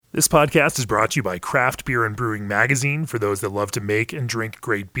This podcast is brought to you by Craft Beer and Brewing Magazine for those that love to make and drink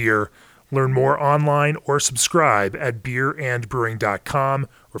great beer. Learn more online or subscribe at beerandbrewing.com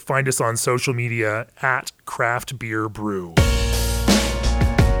or find us on social media at Craft Beer Brew.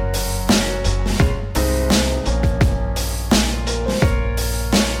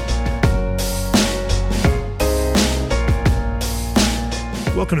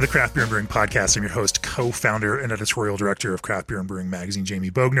 Welcome to the Craft Beer and Brewing Podcast. I'm your host, co-founder, and editorial director of Craft Beer and Brewing Magazine, Jamie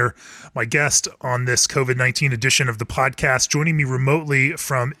Bogner. My guest on this COVID-19 edition of the podcast, joining me remotely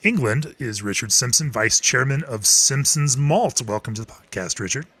from England, is Richard Simpson, Vice Chairman of Simpson's Malt. Welcome to the podcast,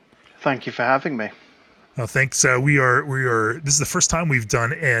 Richard. Thank you for having me. Oh, thanks. We are. This is the first time we've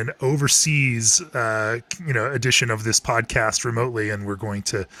done an overseas, edition of this podcast remotely, and we're going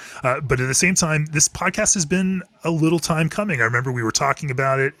to. But at the same time, this podcast has been a little time coming. I remember we were talking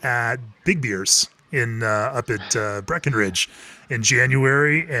about it at Big Beers in up at Breckenridge in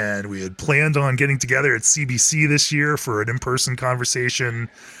January, and we had planned on getting together at CBC this year for an in-person conversation,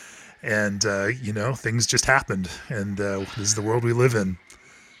 and things just happened, and this is the world we live in.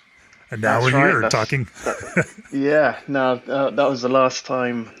 And now we're here talking. That was the last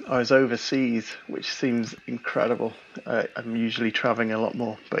time I was overseas, which seems incredible. I'm usually traveling a lot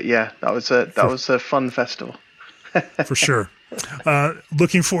more, but yeah, that was a fun festival. For sure.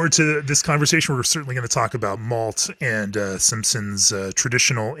 Looking forward to this conversation. We're certainly going to talk about malt and Simpson's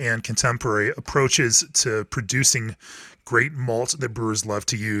traditional and contemporary approaches to producing great malt that brewers love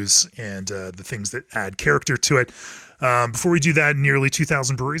to use and the things that add character to it. Before we do that, nearly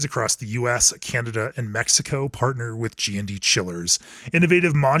 2,000 breweries across the U.S., Canada, and Mexico partner with G&D Chillers.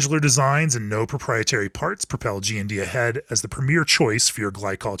 Innovative modular designs and no proprietary parts propel G&D ahead as the premier choice for your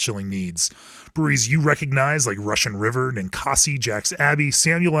glycol chilling needs. Breweries you recognize like Russian River, Ninkasi, Jack's Abbey,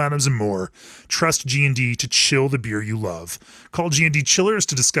 Samuel Adams, and more. Trust G&D to chill the beer you love. Call G&D Chillers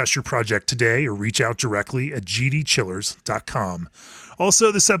to discuss your project today or reach out directly at gdchillers.com.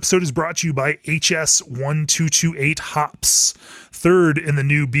 Also, this episode is brought to you by HS1228 Hops. Third in the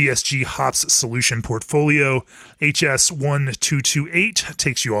new BSG Hops solution portfolio, HS1228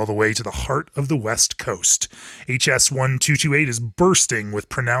 takes you all the way to the heart of the West Coast. HS1228 is bursting with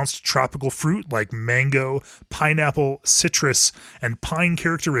pronounced tropical fruit like mango, pineapple, citrus, and pine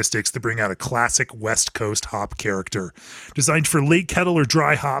characteristics that bring out a classic West Coast hop character. Designed for late kettle or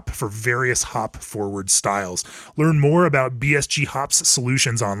dry hop for various hop-forward styles. Learn more about BSG Hops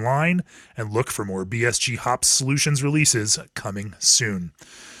solutions online and look for more BSG Hops solutions releases coming soon.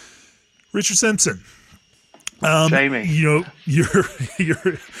 Richard Simpson, Jamie, your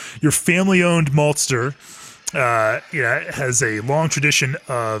family-owned maltster, has a long tradition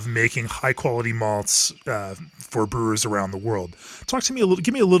of making high-quality malts for brewers around the world.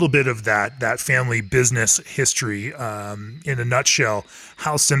 Give me a little bit of that family business history in a nutshell.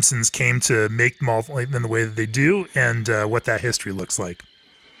 How Simpsons came to make malt in the way that they do, and what that history looks like.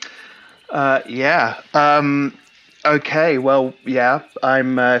 Okay, well, yeah,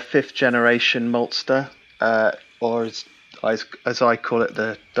 I'm a fifth generation maltster, or as I call it,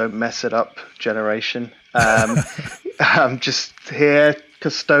 the don't mess it up generation. I'm just here,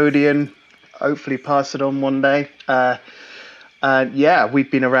 custodian, hopefully pass it on one day. And yeah, we've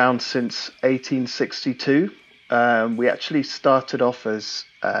been around since 1862. We actually started off as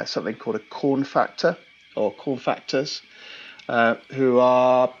something called a corn factor, or corn factors, who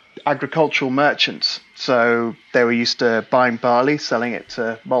are agricultural merchants. So they were used to buying barley, selling it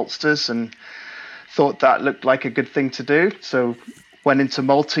to maltsters, and thought that looked like a good thing to do. So went into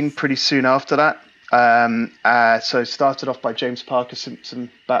malting pretty soon after that. So started off by James Parker Simpson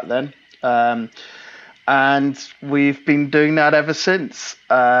back then. And we've been doing that ever since,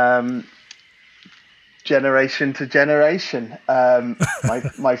 generation to generation.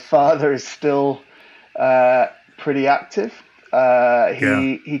 My father is still pretty active.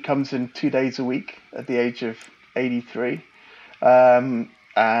 He comes in 2 days a week at the age of 83,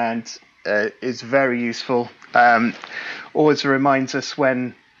 and is very useful. Always reminds us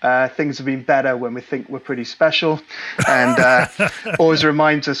when things have been better, when we think we're pretty special, and always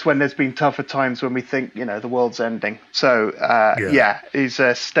reminds us when there's been tougher times, when we think the world's ending. So he's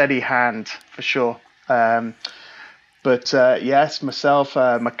a steady hand for sure. But yes, myself,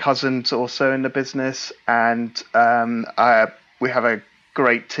 my cousin's also in the business, and we have a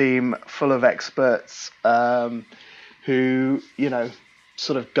great team full of experts who,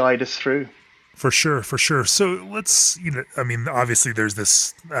 sort of guide us through. For sure. So let's, obviously there's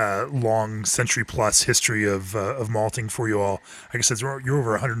this long century-plus history of malting for you all. I guess you're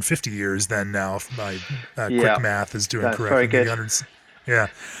over 150 years then now, if my quick math is doing correctly. Very good. Yeah.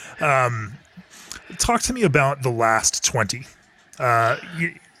 Talk to me about the last 20.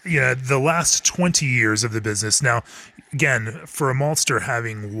 the last 20 years of the business. Now, again, for a maltster,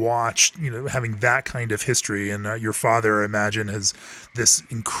 having watched, having that kind of history, and your father, I imagine, has this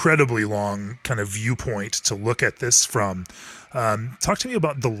incredibly long kind of viewpoint to look at this from. Talk to me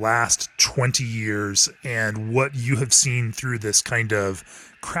about the last 20 years and what you have seen through this kind of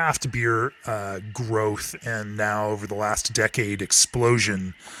craft beer growth, and now over the last decade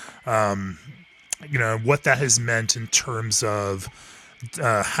explosion. What that has meant in terms of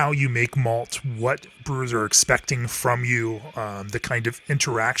how you make malt, what brewers are expecting from you, the kind of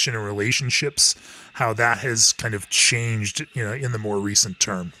interaction and relationships, how that has kind of changed, in the more recent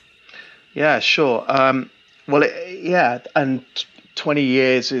term. Yeah, sure. Well, and 20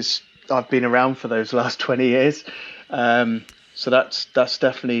 years is I've been around for those last 20 years. So that's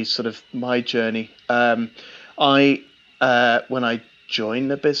definitely sort of my journey. I when I joined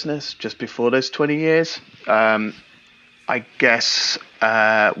the business just before those 20 years, I guess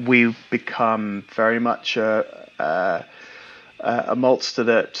we've become very much a maltster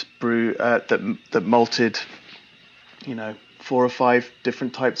that that malted, 4 or 5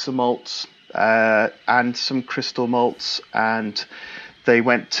 different types of malts and some crystal malts, and they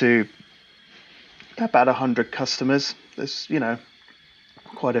went to about 100 customers. There's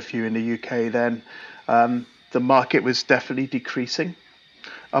quite a few in the UK then. The market was definitely decreasing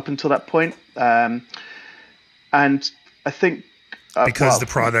up until that point, and I think because the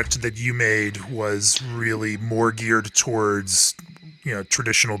product that you made was really more geared towards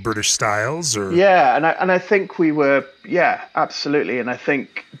traditional British styles, or and I think we were absolutely, and I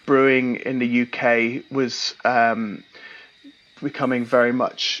think brewing in the UK was becoming very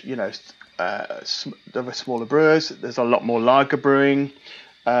much there were smaller brewers. There's a lot more lager brewing.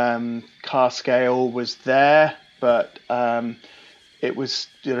 Cask ale was there, but it was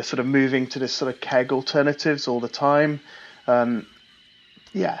sort of moving to this sort of keg alternatives all the time. A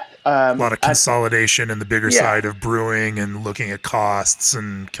lot of consolidation in the bigger side of brewing and looking at costs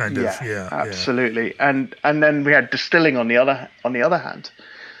and kind of absolutely. And then we had distilling on the other hand.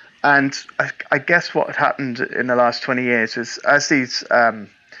 And I guess what had happened in the last 20 years is as these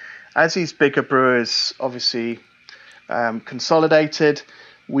bigger brewers obviously consolidated,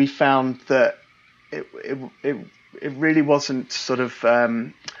 we found that it really wasn't sort of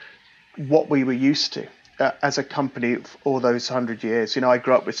what we were used to as a company all those 100 years. I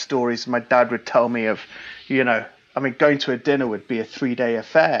grew up with stories. My dad would tell me of, going to a dinner would be a 3-day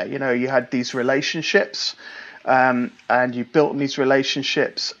affair. You had these relationships, and you built on these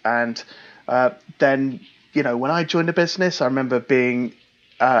relationships. And then, when I joined the business, I remember being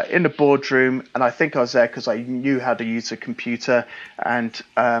in the boardroom, and I think I was there because I knew how to use a computer, and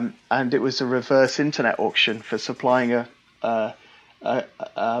it was a reverse internet auction for supplying a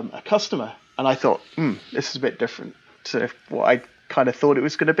customer. And I thought, this is a bit different to what I kind of thought it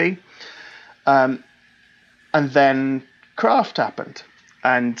was going to be. And then craft happened,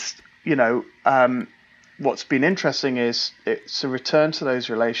 and what's been interesting is it's a return to those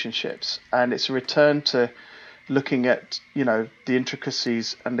relationships, and it's a return to looking at the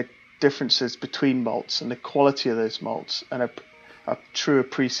intricacies and the differences between malts and the quality of those malts, and a true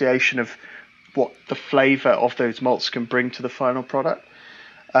appreciation of what the flavor of those malts can bring to the final product.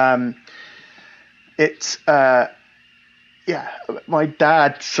 My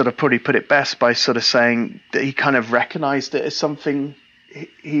dad sort of probably put it best by sort of saying that he kind of recognized it as something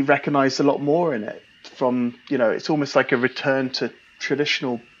he recognized a lot more in it from, it's almost like a return to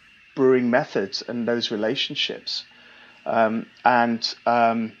traditional brewing methods and those relationships. My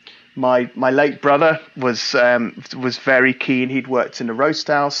late brother was very keen. He'd worked in the roast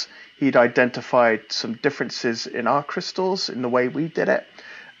house. He'd identified some differences in our crystals in the way we did it.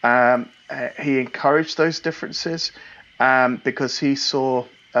 He encouraged those differences because he saw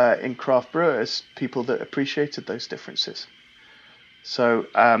in craft brewers people that appreciated those differences. So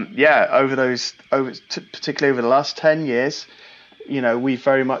particularly over the last 10 years, we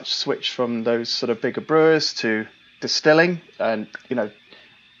very much switched from those sort of bigger brewers to distilling, and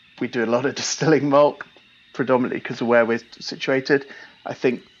we do a lot of distilling malt predominantly because of where we're situated. I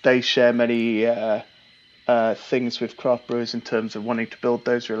think they share many things with craft brewers in terms of wanting to build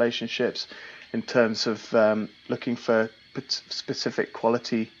those relationships, in terms of looking for specific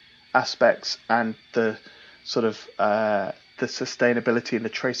quality aspects and the sort of the sustainability and the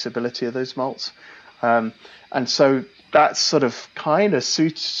traceability of those malts. And so that sort of kind of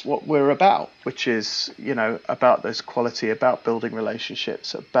suits what we're about, which is, about those quality, about building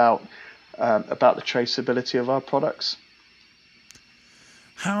relationships, about the traceability of our products.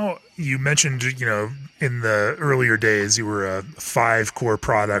 How you mentioned, in the earlier days, you were a 5 core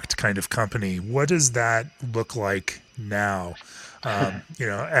product kind of company. What does that look like now?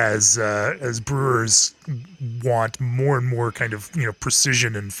 As brewers want more and more kind of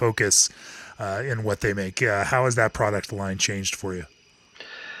precision and focus in what they make. How has that product line changed for you?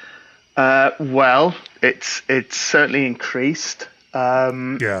 Well, it's certainly increased.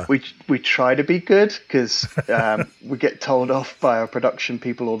 Yeah, We try to be good because we get told off by our production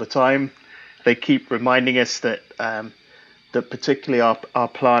people all the time. They keep reminding us that particularly our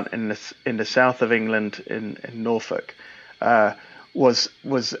plant in the south of England in Norfolk was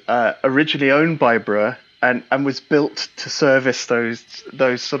originally owned by a brewer and was built to service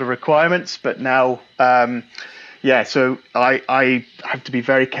those sort of requirements, but now. So I have to be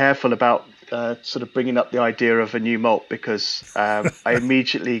very careful about sort of bringing up the idea of a new malt because I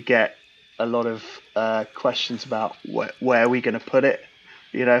immediately get a lot of questions about where are we going to put it,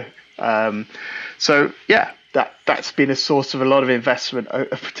 you know. That's been a source of a lot of investment,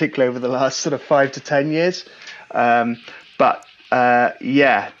 particularly over the last sort of 5 to 10 years. That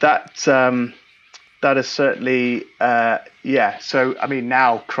is certainly So I mean,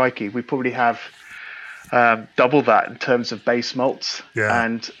 now, crikey, we probably have double that in terms of base malts, yeah.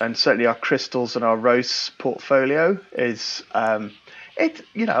 and certainly our crystals and our roasts portfolio is I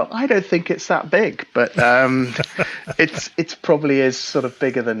don't think it's that big, but it's probably is sort of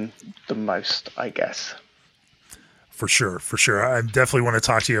bigger than the most, I guess. For sure, for sure. I definitely want to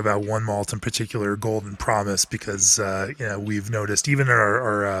talk to you about one malt in particular, Golden Promise, because we've noticed even in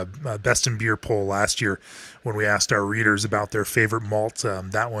our Best in Beer poll last year, when we asked our readers about their favorite malt,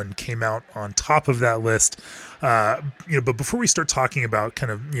 that one came out on top of that list. But before we start talking about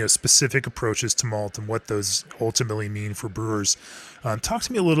kind of specific approaches to malt and what those ultimately mean for brewers, talk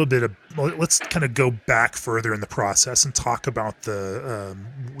to me a little bit. Let's kind of go back further in the process and talk about the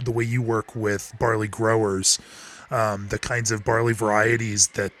way you work with barley growers. The kinds of barley varieties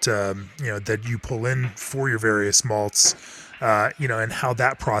that that you pull in for your various malts, and how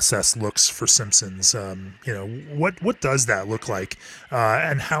that process looks for Simpsons. What does that look like,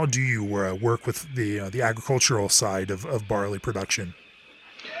 and how do you work with the agricultural side of barley production?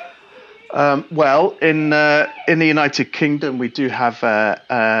 Well, in the United Kingdom, we do have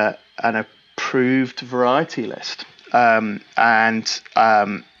an approved variety list, and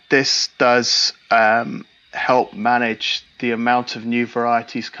this does help manage the amount of new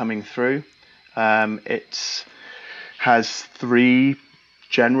varieties coming through. It has 3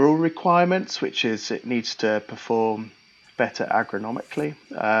 general requirements, which is it needs to perform better agronomically.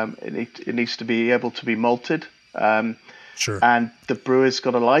 It needs to be able to be malted, Sure. and the brewer's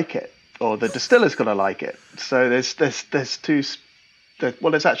got to like it, or the distiller's got to like it. So there's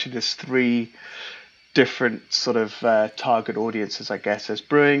 3 different sort of target audiences, I guess. There's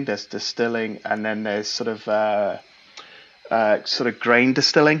brewing, there's distilling, and then there's sort of grain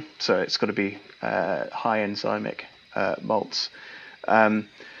distilling. So it's got to be high enzymic malts. That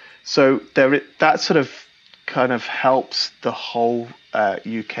sort of kind of helps the whole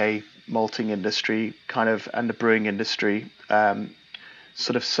UK malting industry and the brewing industry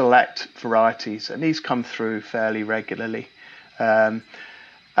sort of select varieties, and these come through fairly regularly.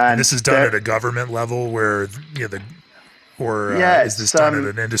 And this is done at a government level, where is this done at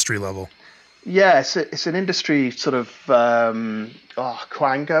an industry level? Yeah, it's an industry sort of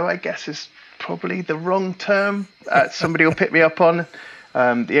quango, I guess is probably the wrong term. Somebody will pick me up on the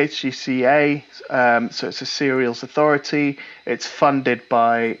HGCA. So it's a cereals authority. It's funded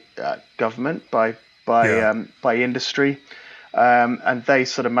by government, by industry, and they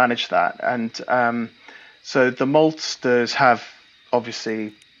sort of manage that. And so the maltsters have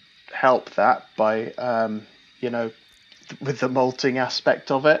obviously helped that by with the malting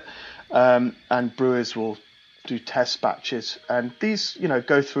aspect of it, and brewers will do test batches, and these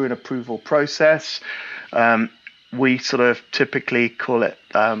go through an approval process. We sort of typically call it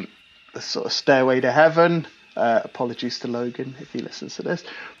the sort of stairway to heaven. Apologies to Logan if he listens to this,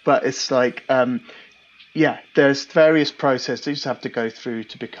 but it's like there's various processes you have to go through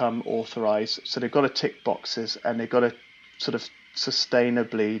to become authorized. So they've got to tick boxes, and they've got to sort of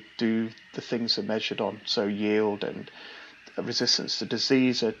sustainably do the things they're measured on. So yield and resistance to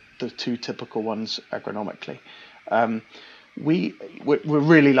disease are the 2 typical ones agronomically. We're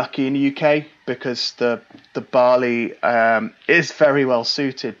really lucky in the UK because the barley is very well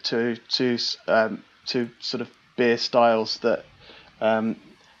suited to sort of beer styles that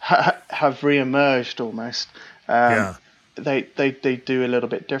have re-emerged almost. They do a little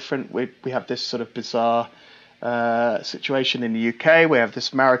bit different. We have this sort of bizarre situation in the UK. We have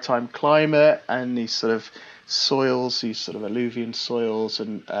this maritime climate and these sort of soils, these sort of alluvian soils,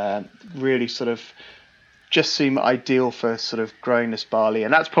 and really sort of just seem ideal for sort of growing this barley.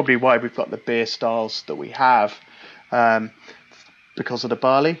 And that's probably why we've got the beer styles that we have. because of the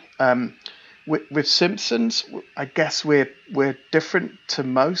barley. With Simpsons, I guess we're different to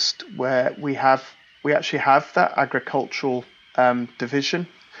most, where we actually have that agricultural division.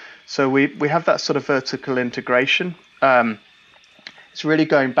 So we have that sort of vertical integration. It's really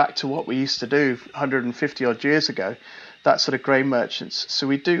going back to what we used to do 150 odd years ago, that sort of grain merchants. So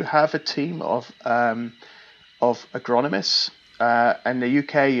we do have a team of agronomists. In the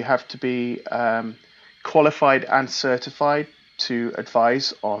UK, you have to be qualified and certified to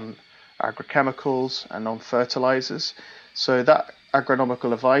advise on agrochemicals and on fertilizers. So that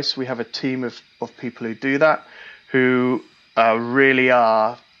agronomical advice, we have a team of people who do that, who really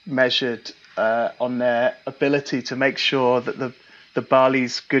are measured on their ability to make sure that the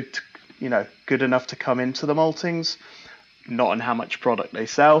barley's good, good enough to come into the maltings, not on how much product they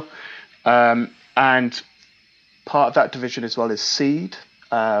sell. And part of that division as well is seed.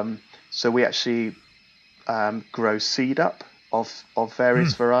 So we actually grow seed up of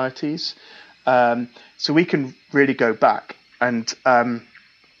various varieties. So we can really go back, and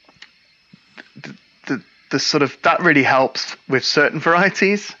the sort of that really helps with certain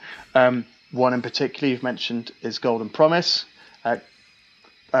varieties. One in particular you've mentioned is Golden Promise.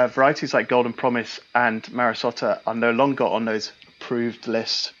 Varieties like Golden Promise and Marisota are no longer on those approved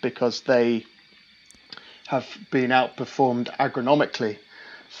lists because they have been outperformed agronomically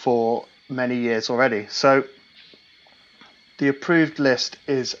for many years already. So the approved list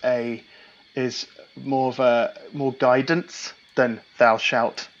is more guidance than thou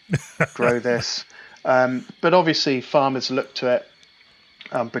shalt grow this. But obviously farmers look to it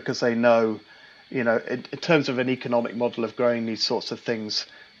because they know, in terms of an economic model of growing these sorts of things,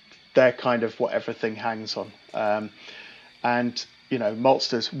 they're kind of what everything hangs on. And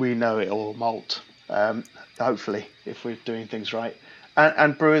maltsters, we know it all malt. Hopefully, if we're doing things right,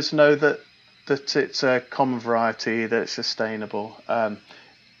 and brewers know that it's a common variety, that it's sustainable.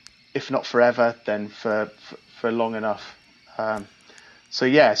 If not forever, then for long enough. So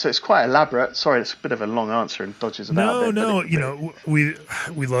it's quite elaborate. Sorry, it's a bit of a long answer and dodges about it. No.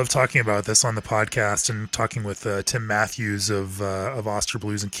 We love talking about this on the podcast, and talking with Tim Matthews of Oster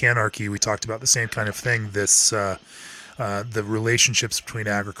Blues and Canarchy. We talked about the same kind of thing. This the relationships between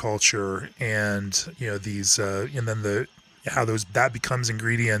agriculture and these and then how that becomes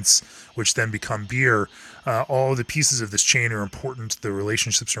ingredients, which then become beer. All the pieces of this chain are important. The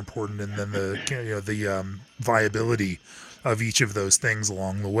relationships are important, and then the viability of each of those things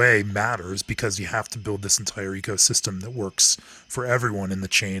along the way matters, because you have to build this entire ecosystem that works for everyone in the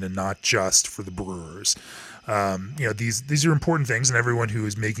chain and not just for the brewers. These are important things, and everyone who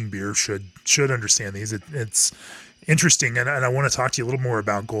is making beer should understand these. It's interesting, and I want to talk to you a little more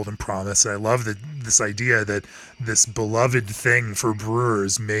about Golden Promise. I love this idea that this beloved thing for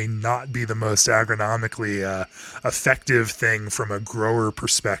brewers may not be the most agronomically effective thing from a grower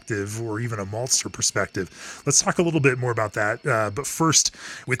perspective or even a maltster perspective. Let's talk a little bit more about that. But first,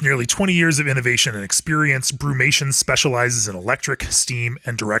 with nearly 20 years of innovation and experience, Brewmation specializes in electric, steam,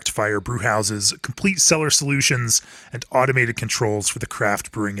 and direct fire brew houses, complete cellar solutions, and automated controls for the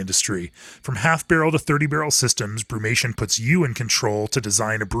craft brewing industry. From half-barrel to 30-barrel systems, Brewmation puts you in control to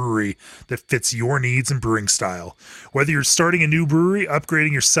design a brewery that fits your needs and brewing style. Whether you're starting a new brewery,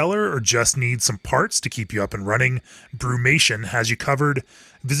 upgrading your cellar, or just need some parts to keep you up and running, Brewmation has you covered.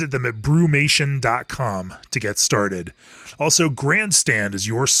 Visit them at brewmation.com to get started. Also, Grandstand is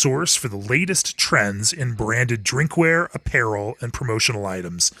your source for the latest trends in branded drinkware, apparel, and promotional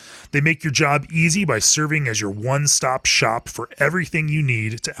items. They make your job easy by serving as your one-stop shop for everything you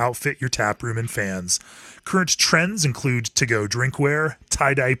need to outfit your taproom and fans. Current trends include to-go drinkware,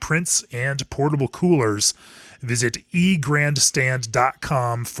 tie-dye prints, and portable coolers. Visit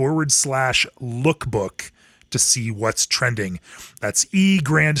egrandstand.com/lookbook to see what's trending. That's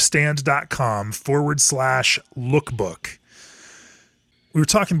egrandstand.com/lookbook. We were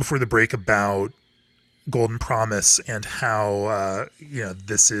talking before the break about Golden Promise and how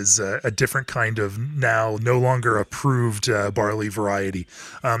this is a different kind of now no longer approved barley variety.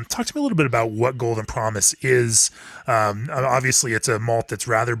 Talk to me a little bit about what Golden Promise is. Obviously, it's a malt that's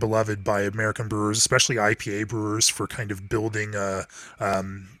rather beloved by American brewers, especially IPA brewers, for kind of building a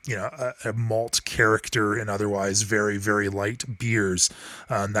malt character in otherwise very, very light beers.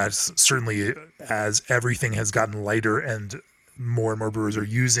 That's certainly, as everything has gotten lighter and more brewers are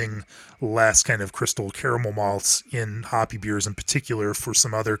using less kind of crystal caramel malts in hoppy beers in particular for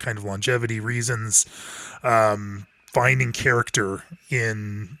some other kind of longevity reasons. finding character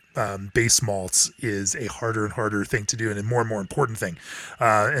in base malts is a harder and harder thing to do, and a more important thing.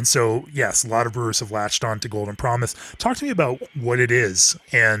 And so, yes, a lot of brewers have latched on to Golden Promise. Talk to me about what it is,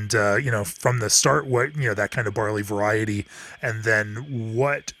 and from the start, what that kind of barley variety, and then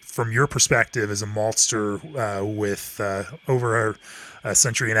what, from your perspective as a maltster with over a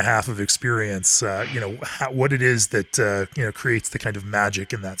century and a half of experience, what it is that creates the kind of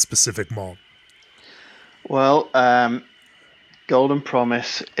magic in that specific malt. Well, Golden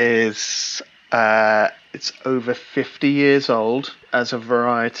Promise is it's over 50 years old as a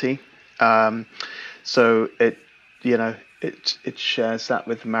variety, so it shares that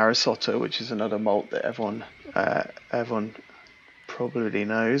with Marisotto, which is another malt that everyone probably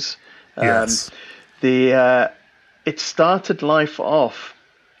knows. Yes. It started life off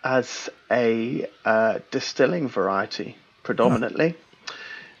as a distilling variety predominantly.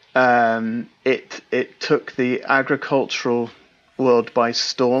 It took the agricultural world by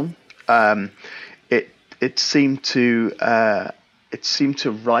storm. It seemed to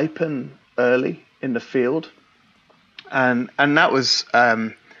ripen early in the field, and that was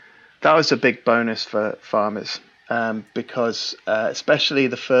a big bonus for farmers, because especially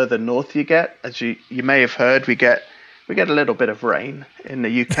the further north you get, as you may have heard, we get a little bit of rain in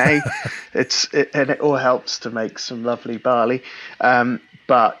the UK. And it all helps to make some lovely barley.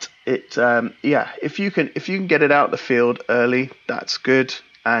 But if you can get it out the field early, that's good,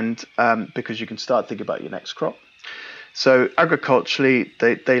 and because you can start thinking about your next crop. So agriculturally,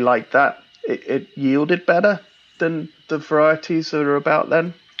 they like that. It yielded better than the varieties that are about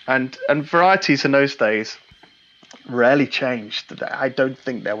then, and varieties in those days rarely changed. I don't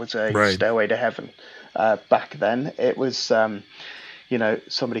think there was a Stairway to Heaven back then. It was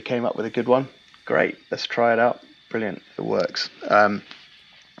somebody came up with a good one. Great, let's try it out. Brilliant, it works.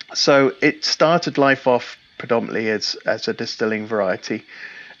 So it started life off predominantly as a distilling variety,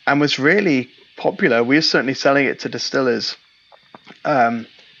 and was really popular. We were certainly selling it to distillers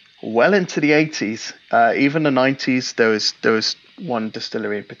well into the 80s, even the 90s. There was one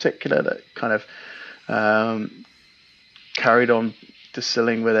distillery in particular that kind of carried on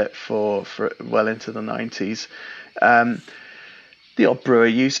distilling with it for well into the 90s. The odd brewer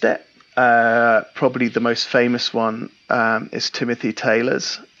used it. Probably the most famous one is Timothy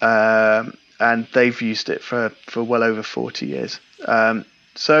Taylor's, and they've used it for well over 40 years.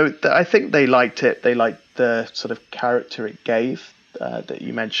 So I think they liked it. They liked the sort of character it gave that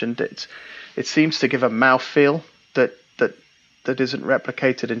you mentioned. It seems to give a mouthfeel that isn't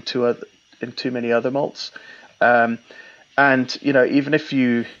replicated in too many other malts. And even if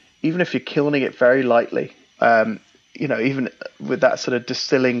you're kilning it very lightly, even with that sort of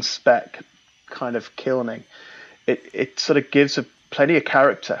distilling spec kind of kilning, it sort of gives plenty of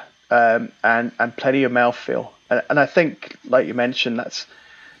character and plenty of mouthfeel. And I think, like you mentioned,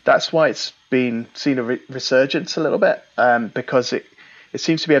 that's why it's been seen a resurgence a little bit, because it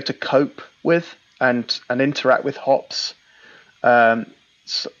seems to be able to cope with and interact with hops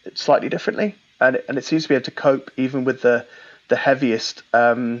slightly differently, and it seems to be able to cope even with the heaviest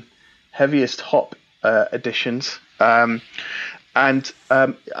hop additions, and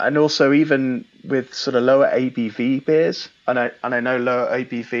also even with sort of lower ABV beers. And I know lower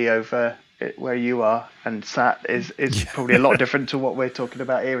ABV over where you are and sat is probably a lot different to what we're talking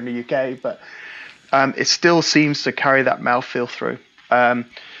about here in the UK, but it still seems to carry that mouthfeel through.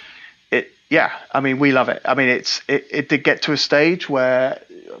 We love it. I mean, it did get to a stage where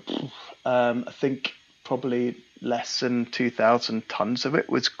I think probably less than 2,000 tons of it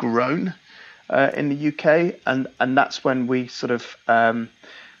was grown in the UK, and that's when we sort of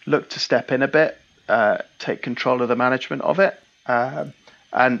looked to step in a bit, take control of the management of it,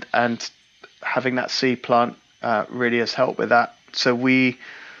 and having that seed plant really has helped with that. So we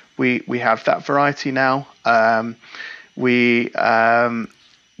have that variety now. We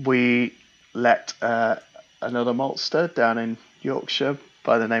let another maltster down in Yorkshire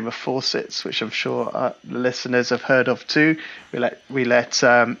by the name of Fawcett's, which I'm sure the listeners have heard of too. We let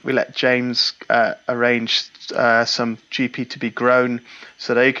James arrange some GP to be grown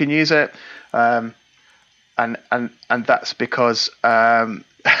so they can use it, and that's because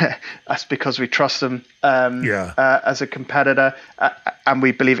we trust them as a competitor, and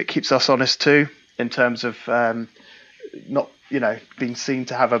we believe it keeps us honest too, in terms of not being seen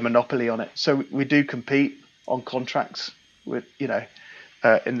to have a monopoly on it. So we do compete on contracts with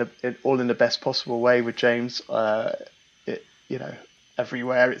in the best possible way with James,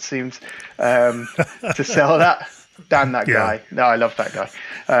 everywhere it seems, to sell that. Damn that guy. No, I love that guy.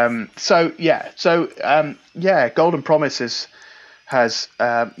 Golden Promise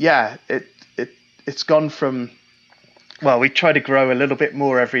it's gone from well, we try to grow a little bit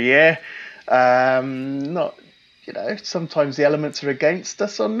more every year. Not, sometimes the elements are against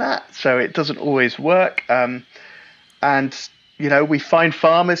us on that, so it doesn't always work. And we find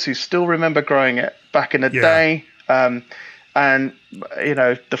farmers who still remember growing it back in the Yeah. day. And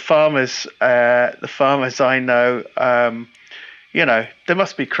the farmers I know, they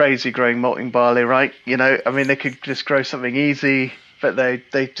must be crazy growing malting barley, right? I mean, they could just grow something easy, but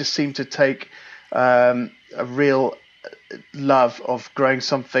they just seem to take a real love of growing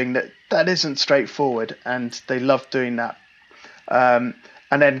something that isn't straightforward, and they love doing that. And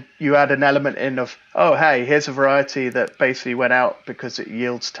then you add an element in of, oh, hey, here's a variety that basically went out because it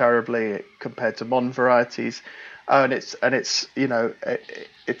yields terribly compared to modern varieties. Oh, and it's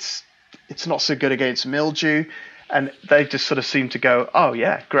not so good against mildew. And they just sort of seem to go, oh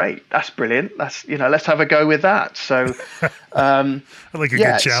yeah, great, that's brilliant. Let's have a go with that. So, I like a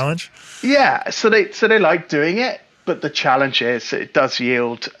good challenge. Yeah, so they like doing it, but the challenge is it does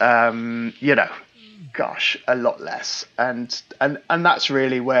yield, a lot less, and that's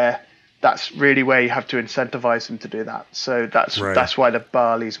really where you have to incentivize them to do that. So that's why the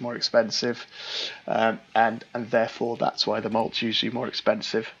barley's more expensive, and therefore that's why the malt's usually more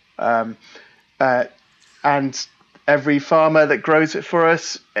expensive. And every farmer that grows it for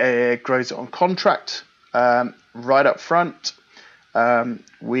us grows it on contract, right up front.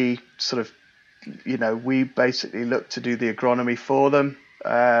 We sort of, we basically look to do the agronomy for them.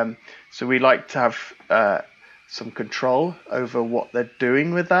 So we like to have some control over what they're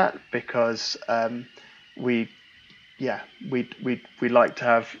doing with that, because we like to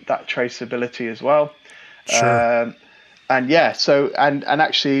have that traceability as well. Sure. And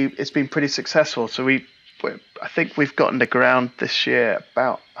actually it's been pretty successful. So I think we've gotten to ground this year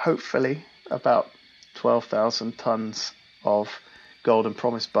hopefully about 12,000 tons of Golden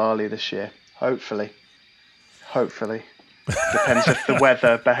Promise barley this year. Hopefully. Depends if the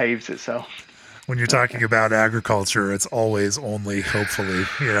weather behaves itself. When you're talking about agriculture, it's always only hopefully.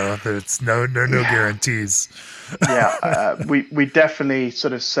 There's no guarantees. We definitely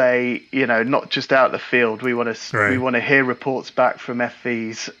sort of say, not just out the field. We want to hear reports back from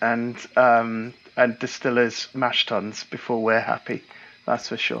FVs and distillers mash tuns before we're happy. That's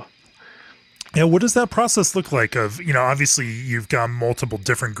for sure. Yeah, what does that process look like? Obviously you've got multiple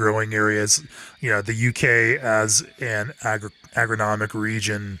different growing areas. The UK as an agronomic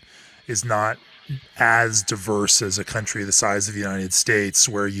region is not as diverse as a country the size of the United States,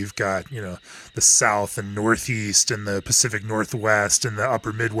 where you've got, the South and Northeast and the Pacific Northwest and the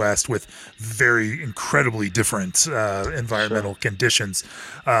Upper Midwest with very incredibly different environmental conditions.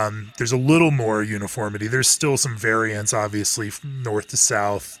 There's a little more uniformity. There's still some variance, obviously, from north to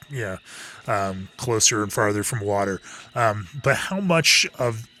south, closer and farther from water. But how much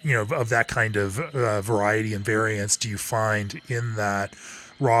of that kind of variety and variance do you find in that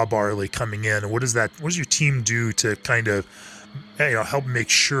raw barley coming in? And what does your team do to kind of help make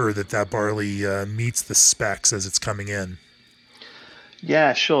sure that barley meets the specs as it's coming in?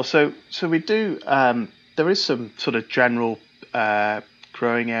 Yeah, sure. So we do. There is some sort of general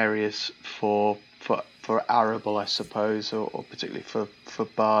growing areas for arable, I suppose, or particularly for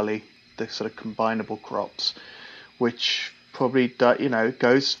barley, the sort of combinable crops, which probably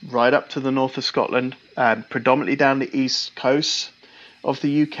goes right up to the north of Scotland, predominantly down the east coast of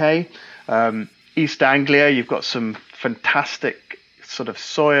the UK. East Anglia, you've got some fantastic sort of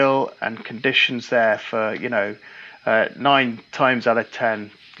soil and conditions there for 9 times out of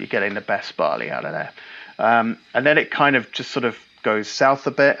 10 you're getting the best barley out of there. And then it kind of just sort of goes south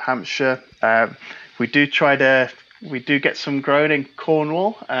a bit. Hampshire, we do get some grown in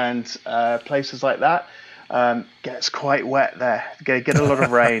Cornwall and places like that. Gets quite wet there. Get a lot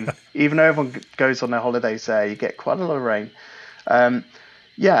of rain. Even though everyone goes on their holidays there, you get quite a lot of rain.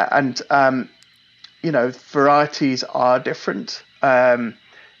 Varieties are different. The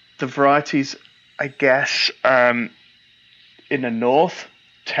varieties, I guess, in the north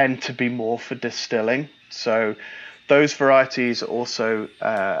tend to be more for distilling. So those varieties are also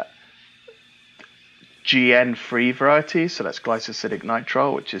GN-free varieties. So that's glycosidic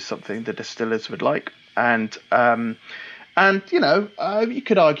nitrile, which is something the distillers would like. And you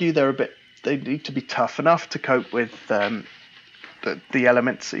could argue they need to be tough enough to cope with the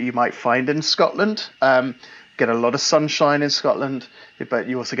elements that you might find in Scotland. Get a lot of sunshine in Scotland, but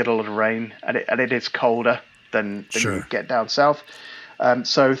you also get a lot of rain, and it is colder than you get down south.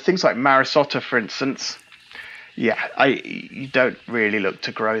 So things like Maris Otter, for instance, you don't really look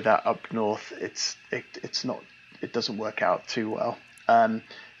to grow that up north. It doesn't work out too well.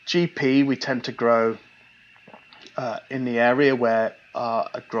 GP we tend to grow in the area where our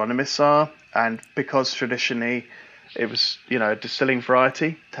agronomists are, and because traditionally it was, a distilling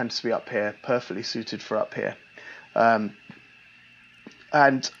variety, tends to be up here, perfectly suited for up here. And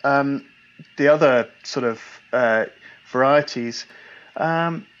the other sort of varieties,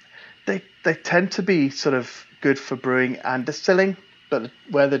 they tend to be sort of good for brewing and distilling, but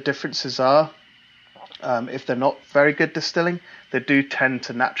where the differences are, if they're not very good distilling, they do tend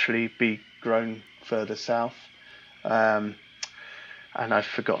to naturally be grown further south. And I've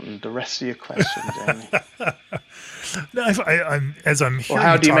forgotten the rest of your question, Jamie. No, as I'm hearing. Well,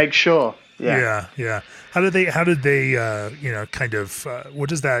 how do you make sure? Yeah. How did they kind of, what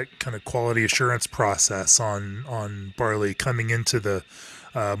does that kind of quality assurance process on barley coming into the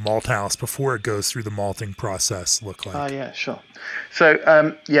malt house before it goes through the malting process look like? Yeah, sure. So,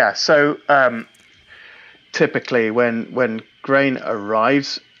 typically when grain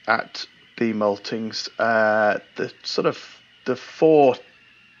arrives at the maltings, the four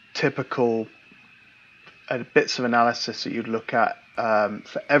typical bits of analysis that you'd look at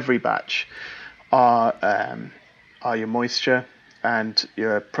for every batch are your moisture and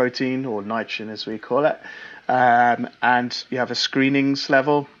your protein, or nitrogen as we call it, and you have a screenings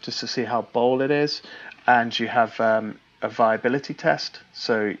level just to see how bold it is, and you have a viability test.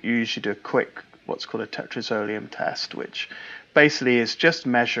 So you usually do a quick, what's called a tetrazolium test, which basically is just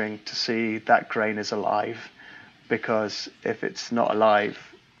measuring to see that grain is alive, because if it's not alive,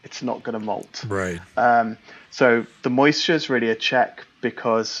 it's not going to malt. Right. So the moisture is really a check,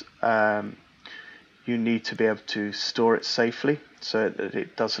 because you need to be able to store it safely so that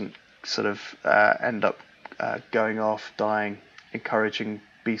it doesn't sort of end up going off, dying, encouraging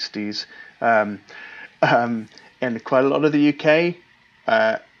beasties. In quite a lot of the UK,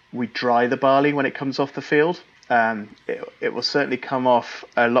 we dry the barley when it comes off the field. It will certainly come off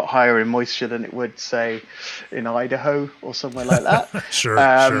a lot higher in moisture than it would, say, in Idaho or somewhere like that. Sure.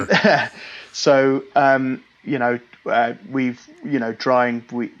 So, drying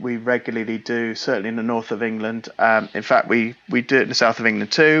we regularly do, certainly in the north of England. In fact, we do it in the south of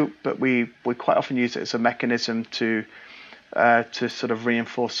England too, but we quite often use it as a mechanism to sort of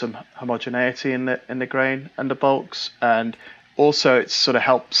reinforce some homogeneity in the grain and the bulks, and also it sort of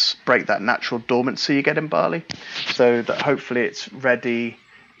helps break that natural dormancy you get in barley, so that hopefully it's ready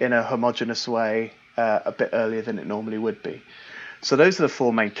in a homogeneous way a bit earlier than it normally would be. So those are the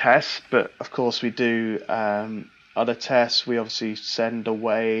four main tests, but of course we do other tests. We obviously send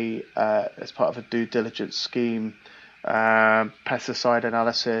away, as part of a due diligence scheme, pesticide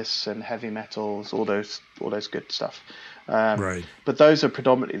analysis and heavy metals, all those good stuff. Right. But those are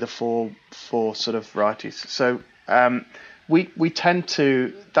predominantly the four sort of varieties. So we tend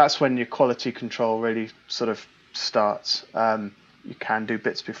to, that's when your quality control really sort of starts. You can do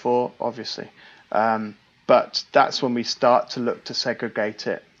bits before, obviously, but that's when we start to look to segregate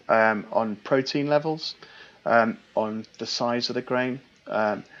it on protein levels, on the size of the grain.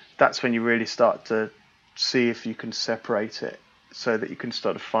 That's when you really start to see if you can separate it, so that you can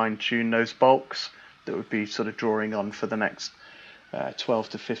start to fine tune those bulks that would be sort of drawing on for the next 12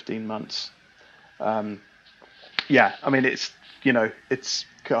 to 15 months. Yeah, I mean, it's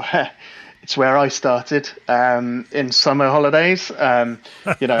where I started in summer holidays, and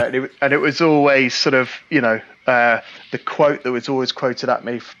it was always sort of, the quote that was always quoted at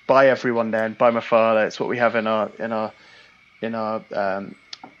me by everyone then, by my father. It's what we have in our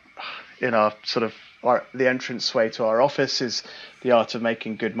sort of the entranceway to our office is: the art of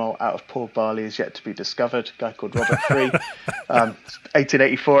making good malt out of poor barley is yet to be discovered. A guy called Robert Free,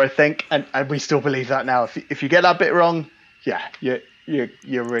 1884, I think, and we still believe that now. If you get that bit wrong, yeah, you're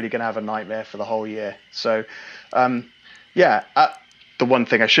really going to have a nightmare for the whole year. So, the one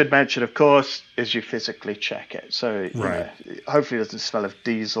thing I should mention, of course, is you physically check it. So, hopefully it doesn't smell of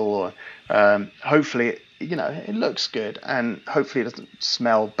diesel, or hopefully it looks good, and hopefully it doesn't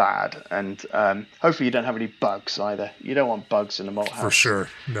smell bad, and hopefully you don't have any bugs either. You don't want bugs in a malt house. For sure.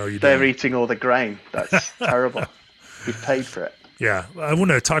 No, you don't. They're eating all the grain. That's terrible. You've paid for it. Yeah, I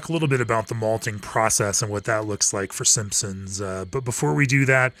want to talk a little bit about the malting process and what that looks like for Simpsons. But before we do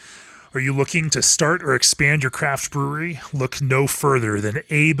that, are you looking to start or expand your craft brewery? Look no further than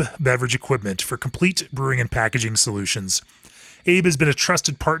Abe Beverage Equipment for complete brewing and packaging solutions. Abe has been a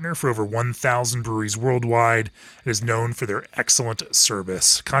trusted partner for over 1,000 breweries worldwide and is known for their excellent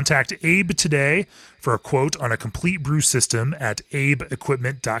service. Contact Abe today for a quote on a complete brew system at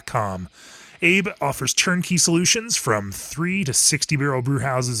abeequipment.com. Abe offers turnkey solutions from 3 to 60 barrel brew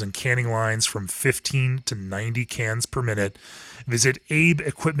houses and canning lines from 15 to 90 cans per minute. Visit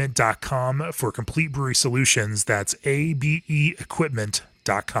abeequipment.com for complete brewery solutions. That's abeequipment.com.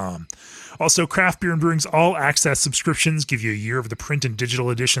 craftbeerandbrewing.com. Also, Craft Beer and Brewing's all access subscriptions give you a year of the print and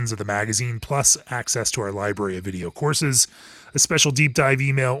digital editions of the magazine, plus access to our library of video courses, a special deep dive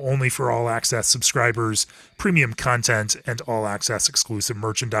email only for all access subscribers, premium content, and all access exclusive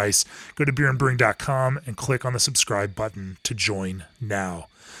merchandise. Go to beerandbrewing.com and click on the subscribe button to join now.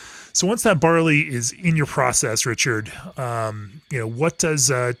 So once that barley is in your process, Richard, what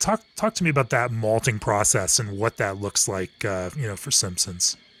does talk to me about that malting process and what that looks like, for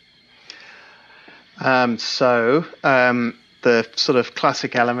Simpsons. The sort of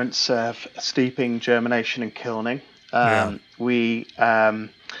classic elements of steeping, germination, and kilning. We have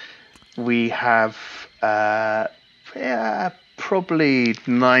probably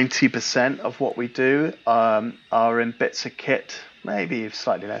 90% of what we do are in bits of kit, maybe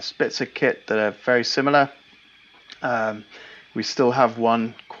slightly less bits of kit that are very similar. We still have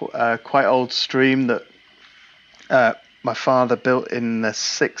one quite old stream that my father built in the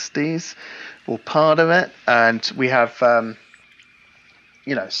 60s, or part of it, and we have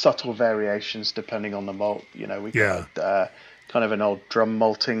subtle variations depending on the malt. We got kind of an old drum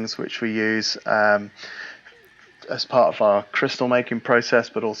maltings which we use as part of our crystal making process,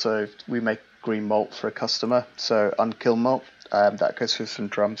 but also we make green malt for a customer, so unkilled malt that goes through some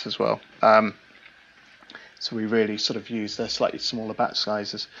drums as well. So we really sort of use the slightly smaller batch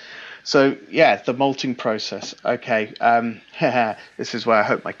sizes. So the malting process. Okay, this is where I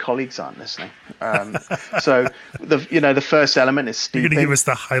hope my colleagues aren't listening. So the first element is steeping. You're going to give us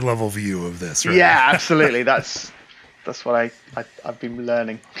the high level view of this, right? Yeah, absolutely. That's what I've been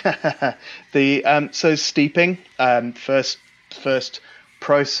learning. So steeping, first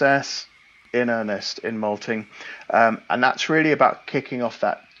process in earnest in malting, and that's really about kicking off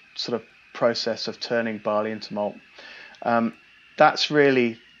that sort of process of turning barley into malt. That's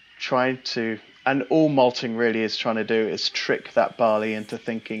really trying to, and all malting really is trying to do, is trick that barley into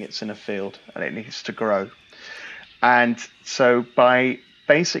thinking it's in a field and it needs to grow. And so by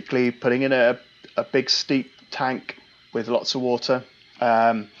basically putting in a big steep tank with lots of water,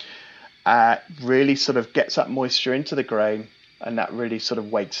 really sort of gets that moisture into the grain, and that really sort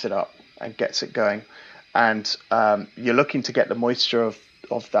of wakes it up and gets it going. And you're looking to get the moisture of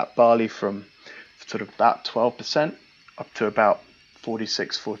that barley from sort of about 12% up to about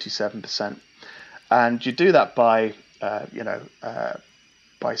 46-47%, and you do that by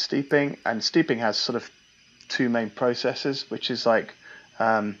steeping. And steeping has sort of two main processes, which is like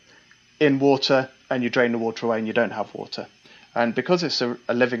in water, and you drain the water away and you don't have water. And because it's a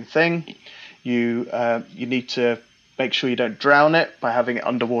living thing, you need to make sure you don't drown it by having it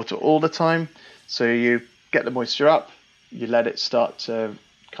underwater all the time. So you get the moisture up, you let it start to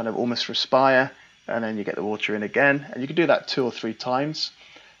kind of almost respire, and then you get the water in again. And you can do that 2 or 3 times.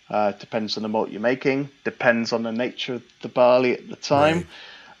 Depends on the malt you're making, depends on the nature of the barley at the time.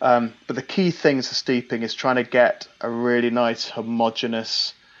 Right. But the key things for steeping is trying to get a really nice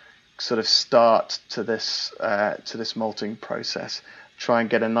homogeneous sort of start to this malting process. Try and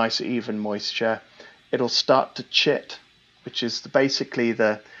get a nice even moisture. It'll start to chit, which is basically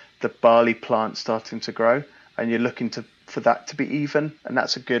the barley plant starting to grow, and you're looking for that to be even, and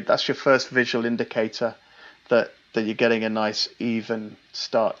that's your first visual indicator that you're getting a nice even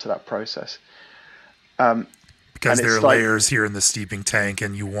start to that process. Because there are layers here in the steeping tank,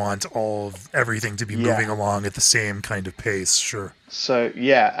 and you want everything to be moving along at the same kind of pace. Sure. So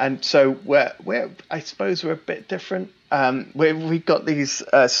and so we're I suppose we're a bit different. We've got these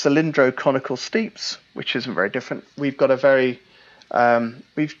cylindro-conical steeps, which isn't very different. We've got a very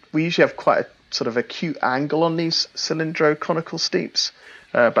we usually have quite a sort of acute angle on these cylindro-conical steeps,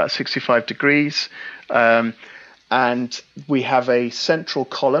 about 65 degrees, and we have a central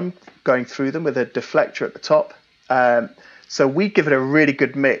column going through them with a deflector at the top. So we give it a really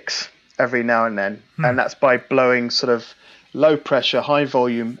good mix every now and then, and that's by blowing sort of low pressure, high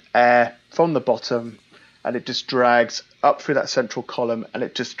volume air from the bottom, and it just drags up through that central column, and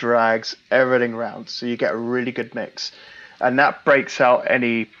it just drags everything around. So you get a really good mix, and that breaks out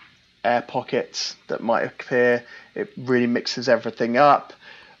any air pockets that might appear. It really mixes everything up,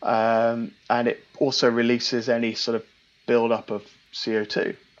 and it also releases any sort of build up of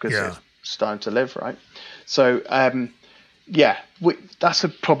CO2 because it's starting to live, right? So that's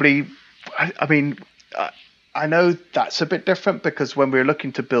probably. I mean, I know that's a bit different because when we were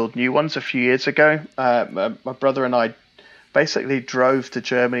looking to build new ones a few years ago, my brother and I basically drove to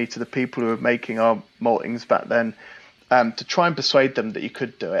Germany to the people who were making our maltings back then to try and persuade them that you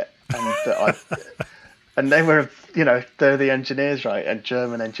could do it, and that and they were, they're the engineers, right, and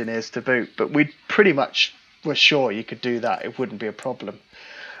German engineers to boot, but we pretty much were sure you could do that. It wouldn't be a problem.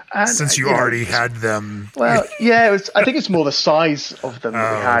 And, since you already had them. Well, yeah, I think it's more the size of them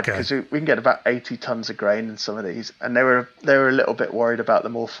that we had, okay. because we can get about 80 tons of grain in some of these, and they were a little bit worried about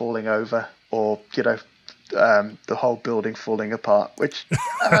them all falling over, or the whole building falling apart. Which,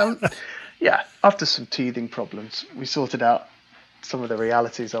 yeah, after some teething problems, we sorted out some of the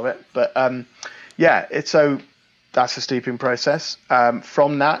realities of it. But yeah, that's the steeping process.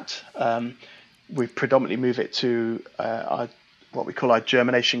 From that, we predominantly move it to what we call our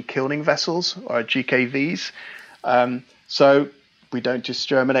germination kilning vessels, or our GKVs. So we don't just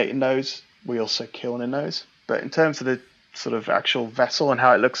germinate in those, we also kiln in those. But in terms of the sort of actual vessel and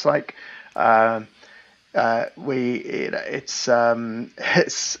how it looks like, it's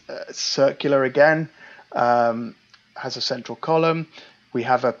circular again, has a central column. We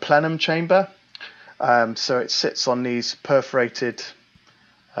have a plenum chamber, so it sits on these perforated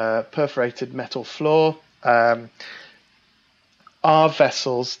metal floor. Our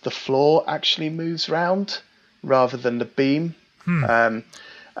vessels, the floor actually moves round rather than the beam. The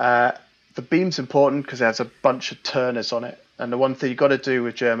beam's important because it has a bunch of turners on it. And the one thing you've got to do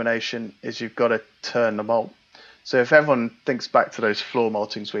with germination is you've got to turn the malt. So if everyone thinks back to those floor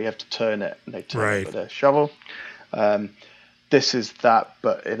maltings where you have to turn it and they turn it with a shovel, this is that,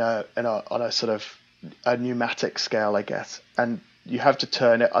 but on a sort of a pneumatic scale, I guess. And you have to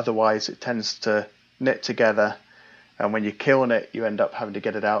turn it, otherwise it tends to knit together. And when you kiln it, you end up having to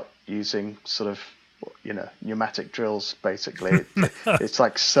get it out using sort of, pneumatic drills, basically. It's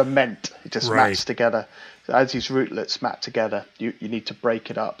like cement. It just mats together. So as these rootlets mat together, you need to break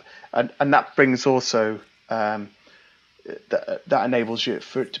it up. And that brings also, that enables you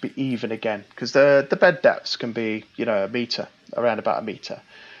for it to be even again. Because the bed depths can be, a meter, around about a meter.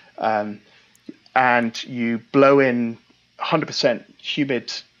 And you blow in 100%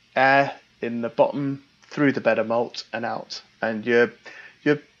 humid air in the bottom through the bed of malt and out, and you're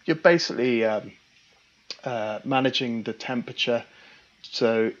basically managing the temperature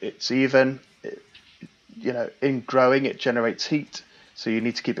so it's even. In growing, it generates heat, so you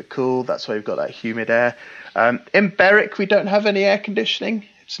need to keep it cool. That's why you've got that humid air. In Berwick, we don't have any air conditioning.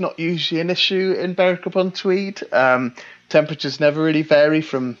 It's not usually an issue in Berwick upon Tweed. Temperatures never really vary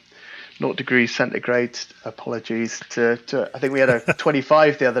from 0 degrees centigrade, apologies, to I think we had a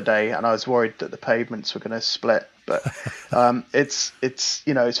 25 the other day, and I was worried that the pavements were going to split. But it's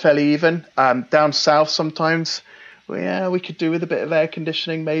fairly even. Down south sometimes, we could do with a bit of air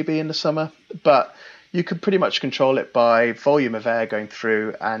conditioning maybe in the summer, but you could pretty much control it by volume of air going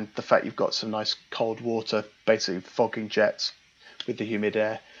through and the fact you've got some nice cold water, basically fogging jets with the humid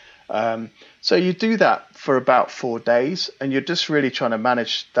air. So you do that for about 4 days, and you're just really trying to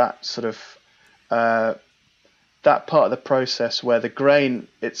manage that sort of that part of the process where the grain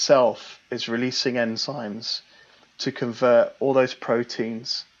itself is releasing enzymes to convert all those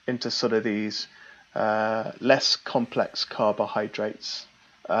proteins into sort of these less complex carbohydrates.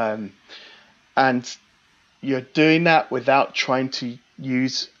 And you're doing that without trying to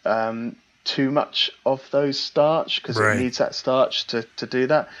use too much of those starch, because it needs that starch to do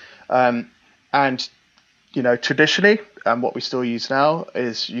that. And traditionally, and what we still use now,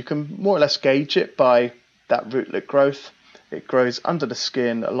 is you can more or less gauge it by that rootlet growth. It grows under the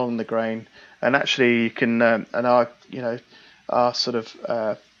skin, along the grain, and actually you can. And our sort of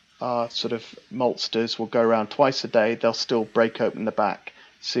maltsters will go around twice a day. They'll still break open the back,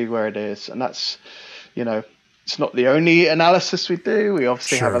 see where it is, and that's, it's not the only analysis we do. We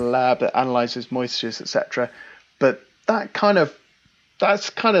obviously have a lab that analyzes moistures, etc. But that's kind of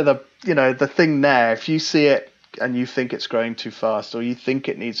the the thing there. If you see it and you think it's growing too fast, or you think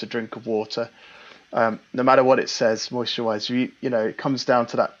it needs a drink of water, no matter what it says moisture-wise, it comes down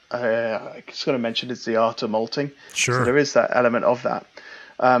to that. I was going to mention it's the art of malting. Sure. So there is that element of that.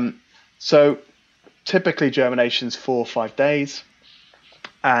 So typically germination's 4 or 5 days,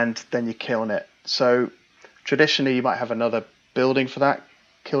 and then you kiln it. So traditionally you might have another building for that,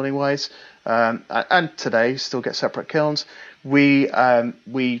 kilning wise, and today still get separate kilns. We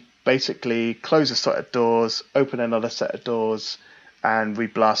basically close a set of doors, open another set of doors, and we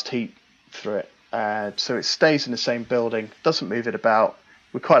blast heat through it. So it stays in the same building, doesn't move it about.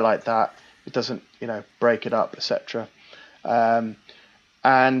 We quite like that. It doesn't, break it up, etc.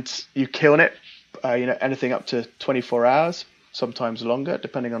 And you kiln it, anything up to 24 hours, sometimes longer,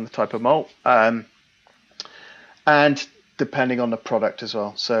 depending on the type of malt, and depending on the product as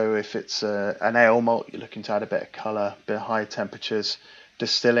well. So if it's an ale malt, you're looking to add a bit of colour, a bit of high temperatures.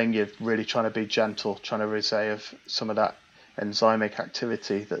 Distilling, you're really trying to be gentle, trying to reserve some of that enzymic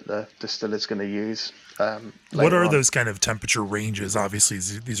activity that the distiller's going to use. What are those kind of temperature ranges? Obviously,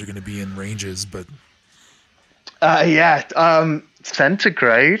 these are going to be in ranges, but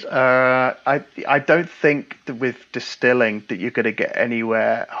Centigrade. I don't think that with distilling that you're going to get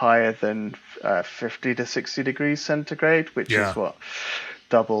anywhere higher than 50 to 60 degrees centigrade, which Yeah. is what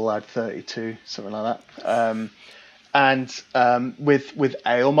double at 32, something like that. And with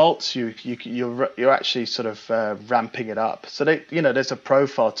ale malts, you're actually sort of ramping it up. So there's a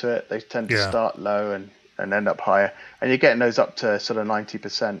profile to it. They tend to Yeah. start low and end up higher, and you're getting those up to sort of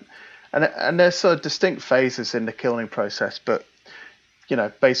 90%. And there's sort of distinct phases in the kilning process, but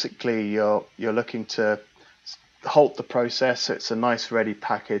basically you're looking to halt the process. It's a nice ready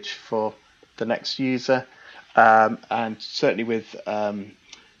package for the next user, and certainly with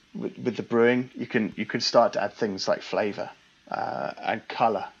the brewing, you can start to add things like flavor and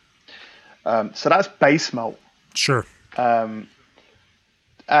color. So that's base malt, Sure. and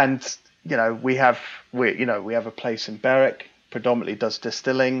we have a place in Berwick, predominantly does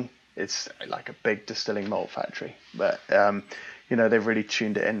distilling. It's like a big distilling malt factory, but they've really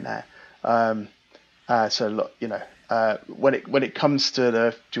tuned it in there. So look, when it comes to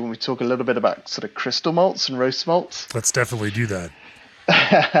do you want me to talk a little bit about sort of crystal malts and roast malts? Let's definitely do that.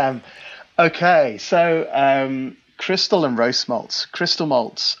 Okay, so crystal and roast malts. Crystal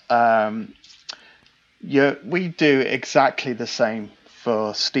malts, we do exactly the same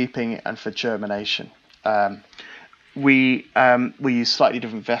for steeping and for germination. We use slightly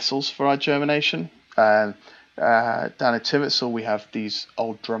different vessels for our germination. Down at Timmersall, we have these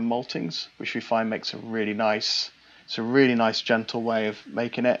old drum maltings, which we find makes a really nice gentle way of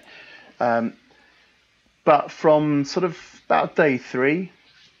making it. But from sort of about day 3,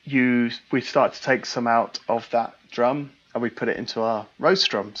 we start to take some out of that drum and we put it into our roast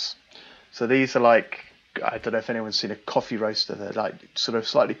drums. So these are like, I don't know if anyone's seen a coffee roaster. They're like sort of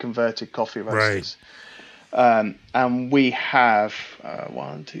slightly converted coffee roasters. Right. And we have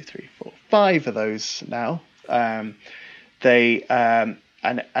 1, 2, 3, 4, 5 of those now. And at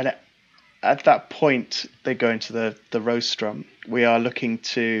that point they go into the roast drum. We are looking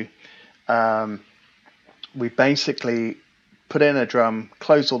to we basically put in a drum,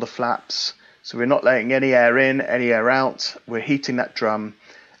 close all the flaps, so we're not letting any air in, any air out. We're heating that drum,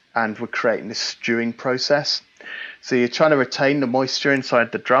 and we're creating this stewing process. So you're trying to retain the moisture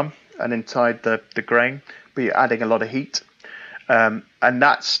inside the drum and inside the grain, but you're adding a lot of heat. And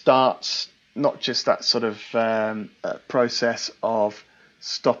that starts not just that sort of process of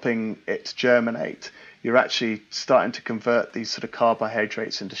stopping it to germinate. You're actually starting to convert these sort of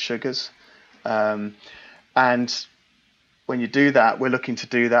carbohydrates into sugars. And when you do that, we're looking to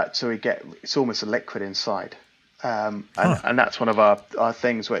do that so it's almost a liquid inside. And that's one of our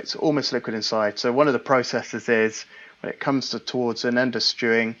things where it's almost liquid inside. So one of the processes is when it comes towards an end of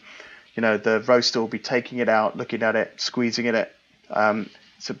stewing, the roaster will be taking it out, looking at it, squeezing it.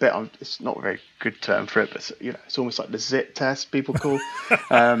 It's not a very good term for it, but it's almost like the zit test people call.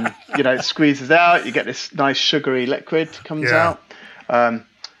 It squeezes out, you get this nice sugary liquid comes out.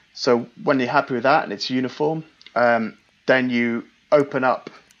 So when you're happy with that and it's uniform, then you open up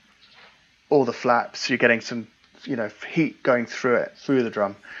all the flaps. You're getting some, heat going through the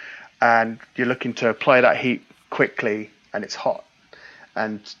drum, and you're looking to apply that heat quickly, and it's hot.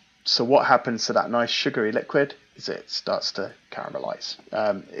 And so what happens to that nice sugary liquid is it starts to caramelize.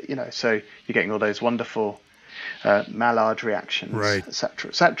 So you're getting all those wonderful Maillard reactions, right,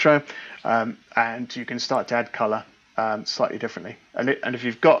 etc., and you can start to add color slightly differently. And if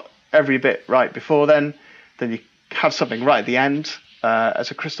you've got every bit right before then you have something right at the end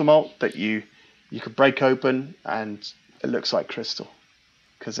as a crystal malt that you could break open, and it looks like crystal,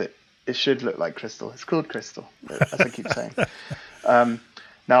 because it should look like crystal. It's called crystal, as I keep saying.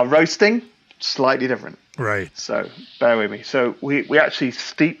 Now roasting, slightly different. Right. So bear with me. So we actually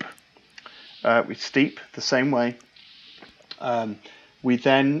steep. We steep the same way. We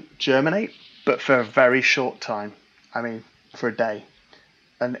then germinate, but for a very short time. I mean, for a day,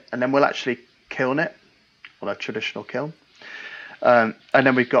 and then we'll actually kiln it on a traditional kiln. And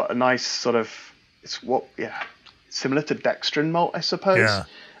then we've got a nice sort of similar to dextrin malt, I suppose.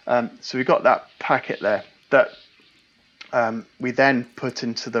 Yeah. So we've got that packet there that we then put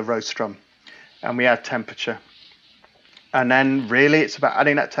into the roast drum, and we add temperature. And then really it's about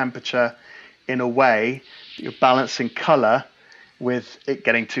adding that temperature in a way that you're balancing color with it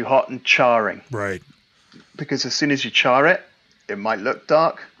getting too hot and charring. Right. Because as soon as you char it, it might look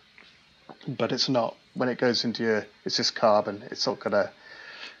dark, but it's not. When it goes into it's just carbon. It's not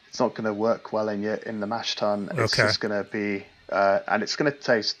gonna work well in the mash tun. It's just gonna be, and it's gonna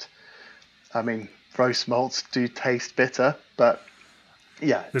taste. I mean, roast malts do taste bitter, but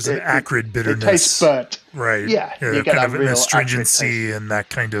there's an acrid bitterness. It tastes burnt. Right. Yeah. You get kind of an astringency and that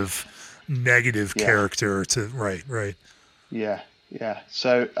kind of negative character to right. Yeah. Yeah.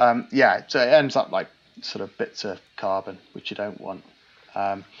 So so it ends up like sort of bits of carbon, which you don't want.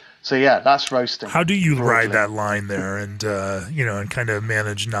 So yeah, that's roasting. How do you broadly. ride that line there, and and kind of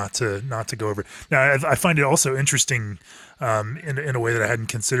manage not to go over? Now, I find it also interesting, in a way that I hadn't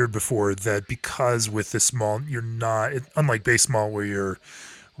considered before, that because with this malt, you're not, unlike base malt, where you're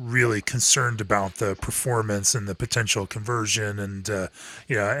really concerned about the performance and the potential conversion, and and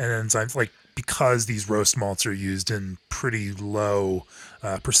enzymes, like, because these roast malts are used in pretty low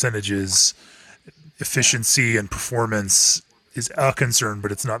percentages, efficiency and performance is a concern, but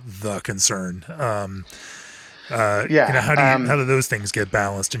it's not the concern. How do those things get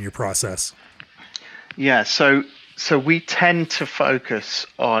balanced in your process? Yeah. So we tend to focus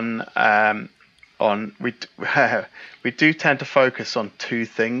on we do tend to focus on two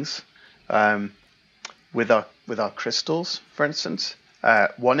things with our crystals, for instance.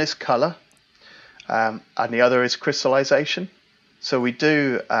 One is color, and the other is crystallization. So we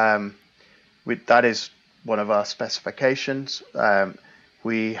do that is one of our specifications.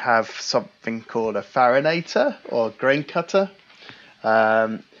 We have something called a farinator or grain cutter,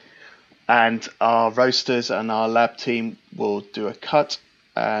 and our roasters and our lab team will do a cut,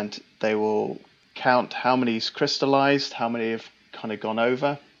 and they will count how many's crystallized, how many have kind of gone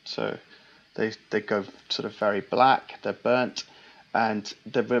over. So they go sort of very black, they're burnt, and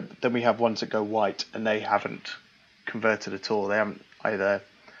then we have ones that go white and they haven't converted at all. They haven't, either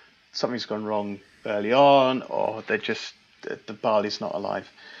something's gone wrong early on, or the barley's not alive.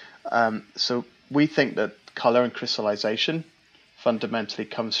 So we think that color and crystallization fundamentally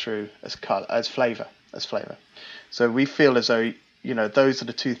comes through as flavor. So we feel as though those are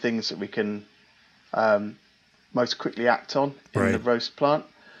the two things that we can most quickly act on in the roast plant.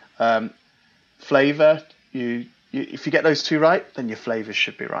 Flavor, if you get those two right, then your flavors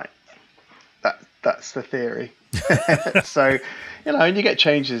should be right. That's the theory. So, and you get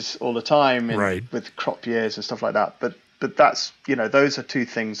changes all the time with crop years and stuff like that. But that's, those are two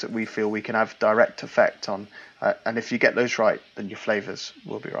things that we feel we can have direct effect on. And if you get those right, then your flavors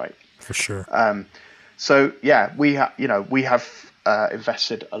will be right. For sure. So yeah, we have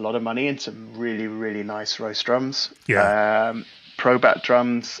invested a lot of money in some really, really nice roast drums. Yeah. Probat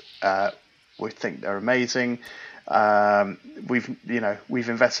drums. We think they're amazing. We've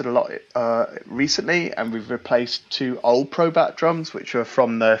invested a lot recently, and we've replaced two old Probat drums, which are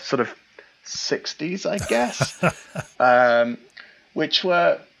from the sort of 60s, I guess, which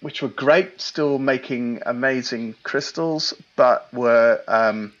were great, still making amazing crystals, but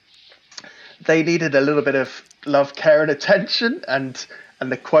they needed a little bit of love, care, and attention, and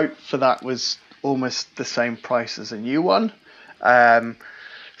the quote for that was almost the same price as a new one.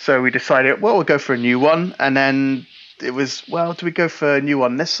 So we decided, we'll go for a new one. And then it was, do we go for a new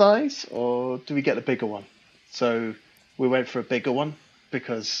one this size, or do we get the bigger one? So we went for a bigger one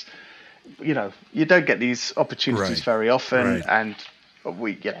because, you don't get these opportunities very often. And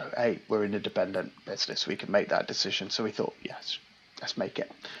we, we're an independent business. We can make that decision. So we thought, yes, let's make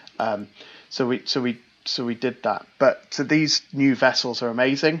it. So we did that. But so these new vessels are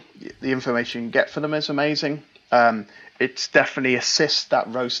amazing. The information you can get for them is amazing. It's definitely assists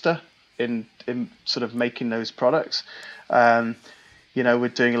that roaster in sort of making those products. We're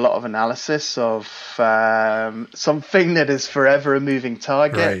doing a lot of analysis of something that is forever a moving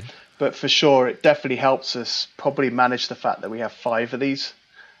target. But for sure, it definitely helps us probably manage the fact that we have 5 of these,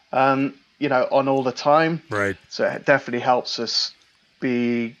 on all the time. So it definitely helps us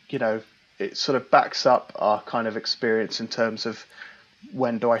be, it sort of backs up our kind of experience in terms of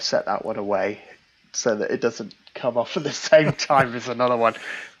when do I set that one away so that it doesn't come off at the same time as another one,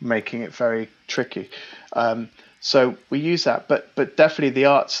 making it very tricky. So we use that, but definitely the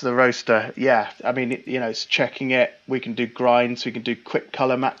arts of the roaster. Yeah, I mean, it's checking it. We can do grinds. We can do quick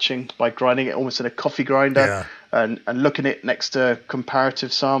color matching by grinding it almost in a coffee grinder, and looking at it next to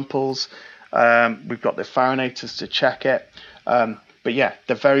comparative samples. We've got the farinators to check it. But yeah,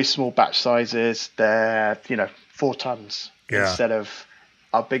 they're very small batch sizes. They're 4 tons instead of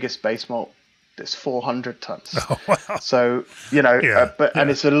our biggest base malt. It's 400 tons. Oh, wow. So, and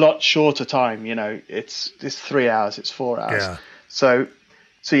it's a lot shorter time, it's 3 hours, it's 4 hours. Yeah. So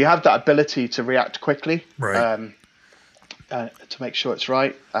you have that ability to react quickly, to make sure it's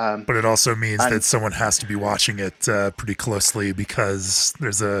right. But it also means that someone has to be watching it pretty closely, because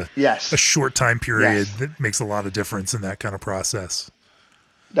there's a short time period that makes a lot of difference in that kind of process.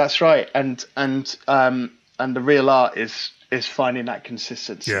 That's right. And the real art is finding that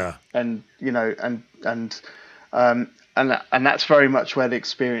consistency. And and that's very much where the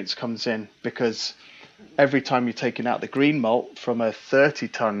experience comes in, because every time you're taking out the green malt from a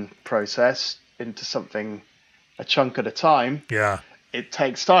 30-ton process into something a chunk at a time, Yeah. it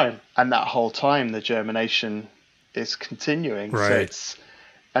takes time, and that whole time the germination is continuing. Right. So it's,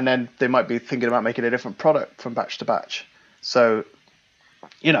 and then they might be thinking about making a different product from batch to batch. So,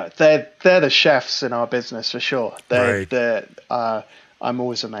 they're the chefs in our business for sure. They're I'm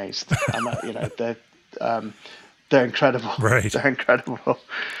always amazed. They're incredible. Right. They're incredible.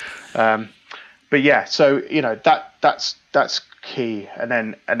 But yeah, so that's key, and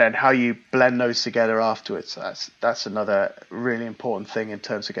then how you blend those together afterwards. That's another really important thing in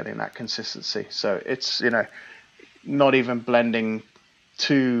terms of getting that consistency. So it's not even blending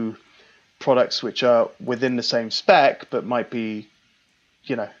two products which are within the same spec but might be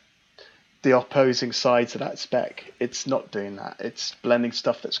the opposing sides of that spec. It's not doing that. It's blending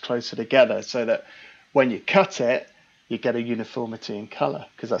stuff that's closer together so that when you cut it, you get a uniformity in color,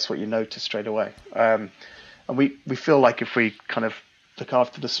 because that's what you notice straight away. And we feel like if we kind of look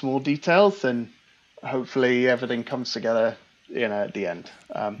after the small details, then hopefully everything comes together, at the end.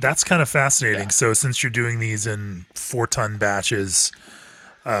 That's kind of fascinating. Yeah. So since you're doing these in 4-ton batches,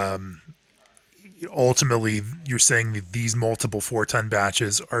 ultimately you're saying that these multiple 4-ton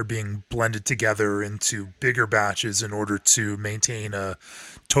batches are being blended together into bigger batches in order to maintain a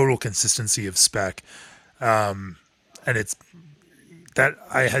total consistency of spec. And it's that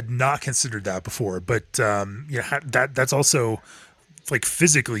I had not considered that before, but that's also, like,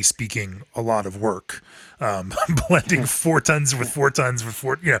 physically speaking, a lot of work. Blending 4 tons with 4 tons with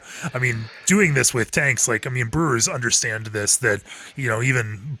 4, I mean, doing this with tanks, brewers understand this, that,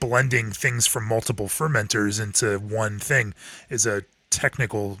 even blending things from multiple fermenters into one thing is a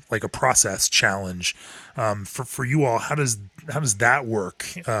technical, like a process challenge. For you all, how does that work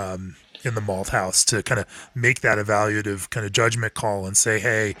in the malt house to kind of make that evaluative kind of judgment call and say,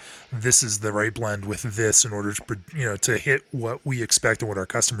 hey, this is the right blend with this in order to, to hit what we expect and what our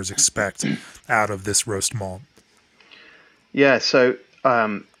customers expect out of this roast malt? Yeah. So,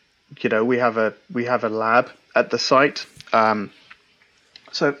 we have a lab at the site. So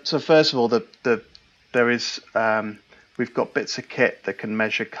first of all, there is, we've got bits of kit that can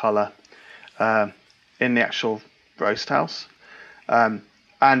measure color, in the actual roast house.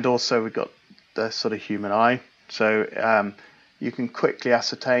 And also we've got the sort of human eye. So you can quickly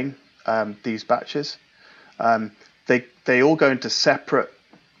ascertain these batches. They all go into separate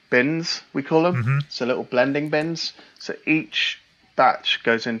bins, we call them. Mm-hmm. So little blending bins. So each batch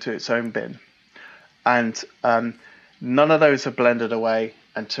goes into its own bin. And none of those are blended away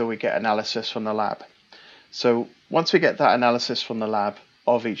until we get analysis from the lab. So once we get that analysis from the lab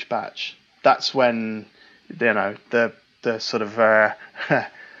of each batch, that's when, the sort of the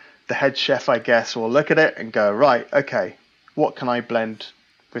head chef, I guess, will look at it and go, right, okay, what can I blend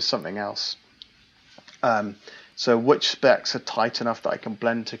with something else? So which specs are tight enough that I can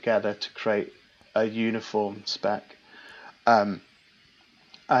blend together to create a uniform spec? And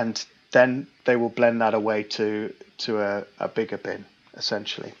then they will blend that away to a bigger bin,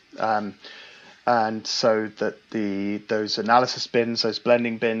 essentially. And so that those analysis bins, those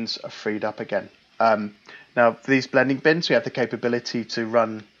blending bins, are freed up again. Now, for these blending bins, we have the capability to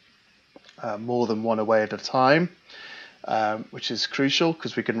run more than one away at a time, which is crucial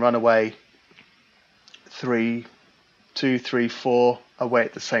because we can run away 2, 3, 4 away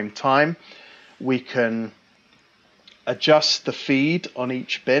at the same time. We can adjust the feed on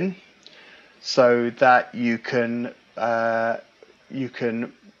each bin so that you can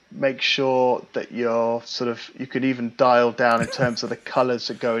make sure that you can even dial down in terms of the colors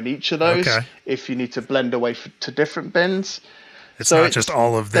that go in each of those. Okay. If you need to blend away to different bins. It's not just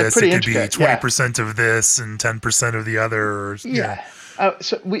all of this. It could be 20% of this and 10% of the other. Or,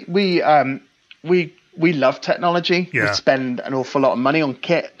 so we love technology. Yeah. We spend an awful lot of money on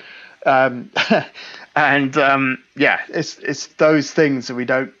kit. It's those things that we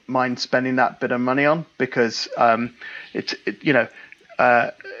don't mind spending that bit of money on because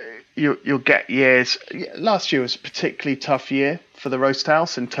you'll get years. Last year was a particularly tough year for the roast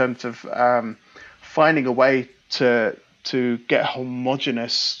house in terms of finding a way to get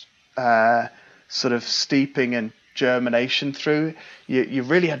homogeneous sort of steeping and germination through. You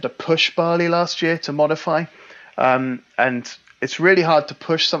really had to push barley last year to modify, and it's really hard to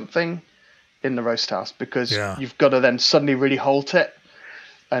push something in the roast house because you've got to then suddenly really halt it.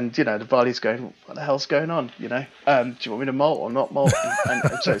 And, the barley's going, what the hell's going on? Do you want me to malt or not malt? And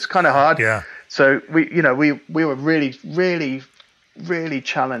so it's kind of hard. Yeah. So we were really, really, really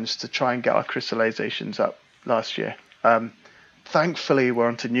challenged to try and get our crystallizations up last year. Thankfully, we're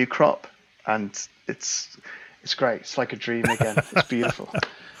onto new crop, and it's great. It's like a dream again. It's beautiful.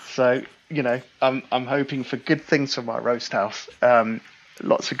 So, I'm hoping for good things from our roast house.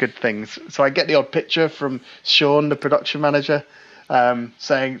 lots of good things. So I get the odd picture from Sean, the production manager,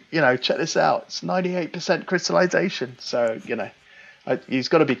 saying, check this out. It's 98% crystallization. So, he's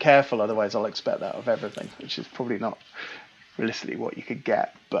got to be careful, otherwise I'll expect that of everything, which is probably not realistically what you could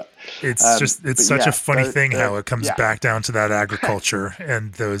get. But it's such a funny thing how it comes yeah. back down to that agriculture,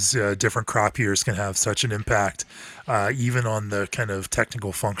 and those different crop years can have such an impact, even on the kind of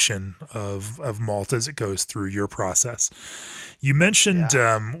technical function of malt as it goes through your process. You mentioned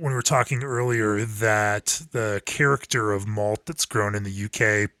when we were talking earlier that the character of malt that's grown in the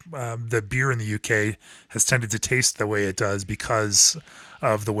UK, the beer in the UK has tended to taste the way it does because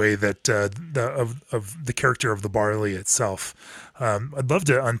of the way that of the character of the barley itself. I'd love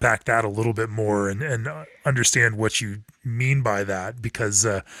to unpack that a little bit more and understand what you mean by that, because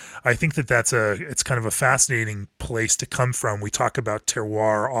I think that's it's kind of a fascinating place to come from. We talk about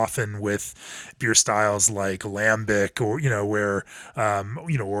terroir often with beer styles like lambic, or where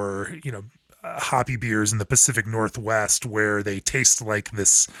hoppy beers in the Pacific Northwest, where they taste like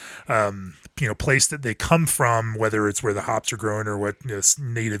this place that they come from, whether it's where the hops are grown or what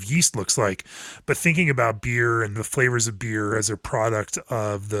native yeast looks like. But thinking about beer and the flavors of beer as a product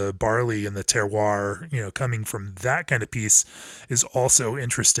of the barley and the terroir, coming from that kind of piece is also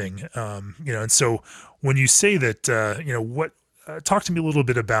interesting. And so when you say that, what talk to me a little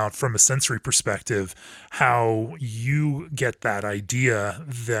bit about, from a sensory perspective, how you get that idea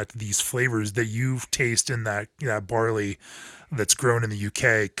that these flavors that you've tasted in that barley that's grown in the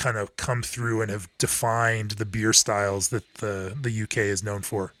UK kind of come through and have defined the beer styles that the UK is known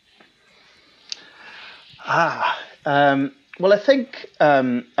for. Well, I think,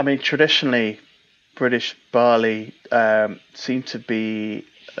 traditionally British barley seemed to be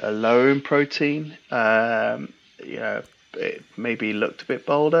low in protein. It maybe looked a bit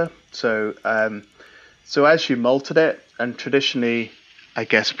bolder. So as you malted it, and traditionally, I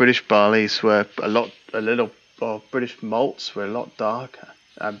guess British barleys were British malts were a lot darker.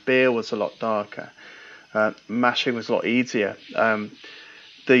 Beer was a lot darker. Mashing was a lot easier.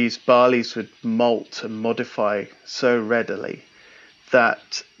 These barleys would malt and modify so readily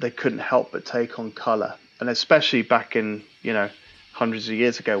that they couldn't help but take on colour. And especially back in, hundreds of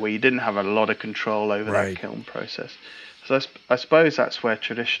years ago, where you didn't have a lot of control over that kiln process. So I suppose that's where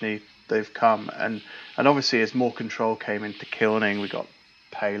traditionally they've come. And obviously as more control came into kilning, we got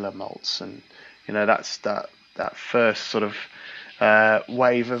paler malts. And, that's that first sort of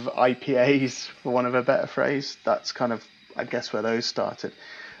wave of IPAs, for want of a better phrase. That's kind of, I guess, where those started.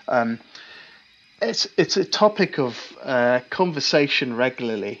 It's a topic of conversation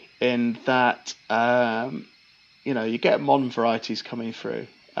regularly, in that you get modern varieties coming through,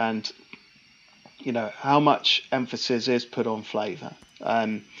 and how much emphasis is put on flavour.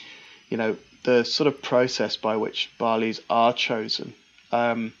 The sort of process by which barleys are chosen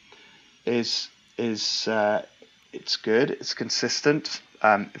is it's good, it's consistent,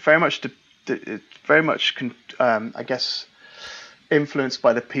 very much I guess influenced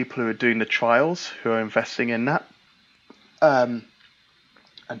by the people who are doing the trials, who are investing in that, and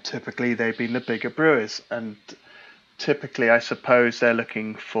typically they've been the bigger brewers, and typically I suppose they're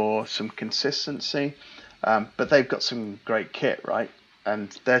looking for some consistency, but they've got some great kit, right?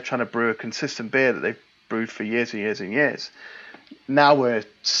 And they're trying to brew a consistent beer that they've brewed for years and years and years. Now we're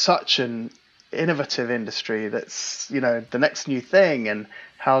such an innovative industry that's, the next new thing, and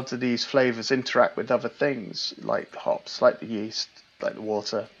how do these flavors interact with other things, like the hops, like the yeast, like the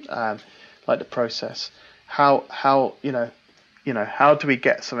water, like the process. How how do we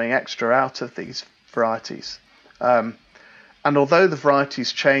get something extra out of these varieties? And although the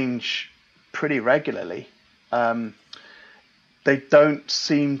varieties change pretty regularly, they don't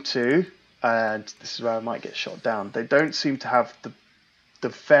seem to, and this is where I might get shot down, they don't seem to have the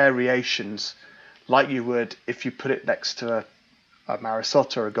variations like you would if you put it next to a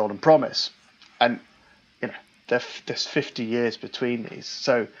Marisotto or a Golden Promise. And, there's 50 years between these.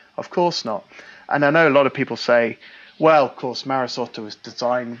 So, of course not. And I know a lot of people say, well, of course, Marisotto was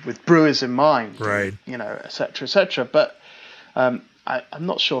designed with brewers in mind, right? Et cetera, et cetera. But I'm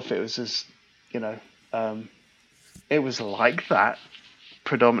not sure if it was as, it was like that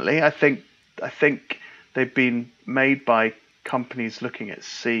predominantly. I think they've been made by companies looking at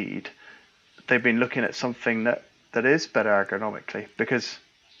seed. They've been looking at something that is better agronomically, because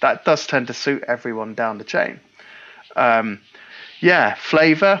that does tend to suit everyone down the chain.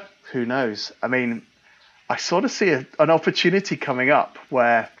 Flavor, who knows? I mean, I sort of see an opportunity coming up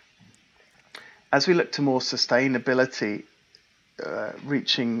where, as we look to more sustainability,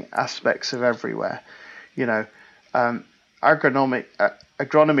 reaching aspects of everywhere, agronomy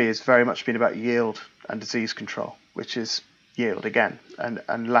has very much been about yield and disease control, which is, yield again, and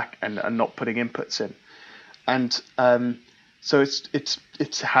not putting inputs in. And so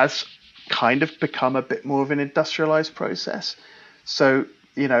it has kind of become a bit more of an industrialized process. So,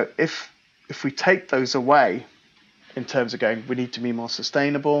 if we take those away in terms of going, we need to be more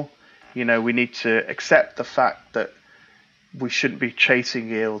sustainable, we need to accept the fact that we shouldn't be chasing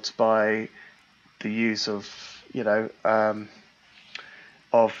yields by the use of,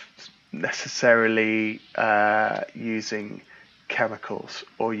 of necessarily using chemicals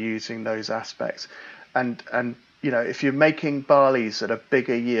or using those aspects. And if you're making barleys at a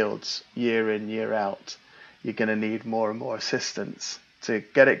bigger yields year in, year out, you're going to need more and more assistance to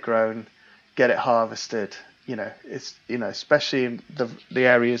get it grown, get it harvested. Especially in the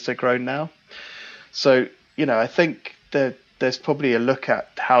areas they're grown now. So, I think that there's probably a look at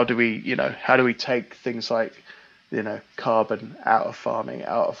how do we take things like, carbon out of farming,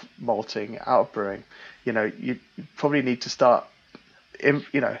 out of malting, out of brewing. You probably need to start,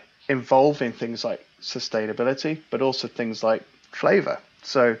 involving things like sustainability, but also things like flavor.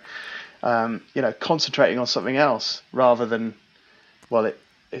 So, concentrating on something else rather than, well,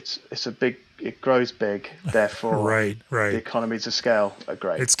 it grows big, therefore right. The economies of scale are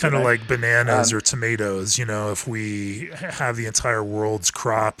great. It's kind of like bananas or tomatoes. If we have the entire world's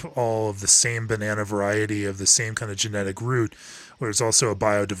crop, all of the same banana variety of the same kind of genetic root, there's also a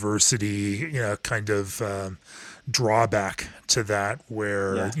biodiversity, kind of drawback to that,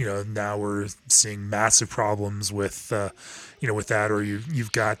 where now we're seeing massive problems with with that, or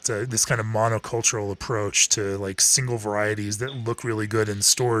you've got this kind of monocultural approach to like single varieties that look really good in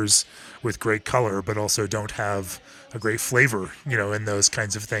stores with great color, but also don't have a great flavor, in those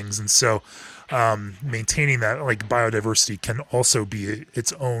kinds of things. And so maintaining that like biodiversity can also be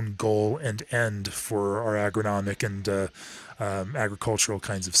its own goal and end for our agronomic and agricultural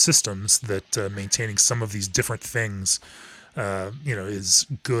kinds of systems, that maintaining some of these different things is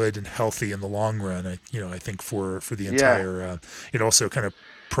good and healthy in the long run. I think for the entire, it also kind of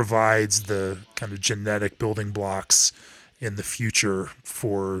provides the kind of genetic building blocks in the future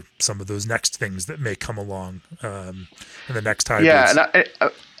for some of those next things that may come along in the next hybrids. Yeah,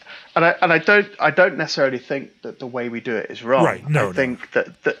 and I don't necessarily think that the way we do it is wrong. Right. No, I think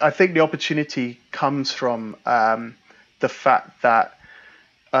that I think the opportunity comes from the fact that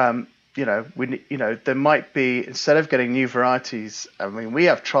there might be, instead of getting new varieties, I mean, we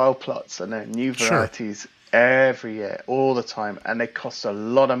have trial plots and there are new varieties every year, all the time, and they cost a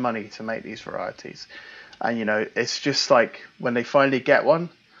lot of money to make these varieties. And it's just like when they finally get one,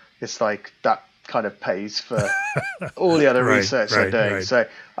 it's like that kind of pays for all the other research they're doing. Right. So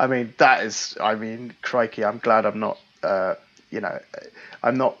I mean, crikey, I'm glad I'm not I'm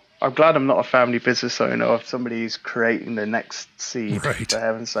glad I'm not a family business owner of somebody who's creating the next seed, for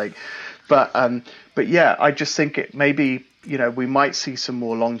heaven's sake. But yeah, I just think it maybe, we might see some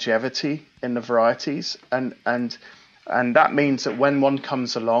more longevity in the varieties, and that means that when one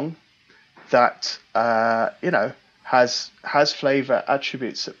comes along that has flavor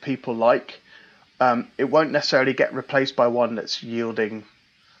attributes that people like, it won't necessarily get replaced by one that's yielding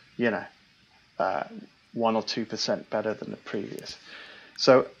 1 or 2% better than the previous.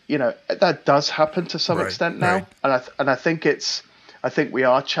 So that does happen to some extent now, and I think we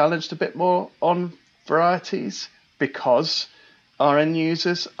are challenged a bit more on varieties because our end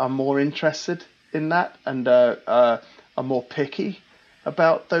users are more interested in that and are more picky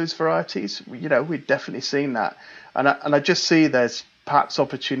about those varieties. We've definitely seen that, and I just see there's perhaps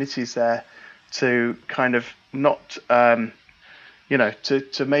opportunities there to kind of not to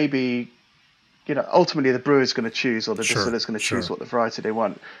maybe. Ultimately the brewer's going to choose, or the distiller's going to choose what the variety they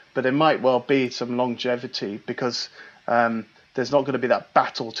want. But there might well be some longevity because there's not going to be that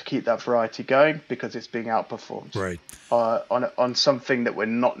battle to keep that variety going because it's being outperformed on something that we're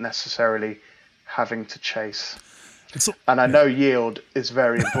not necessarily having to chase. And I know yield is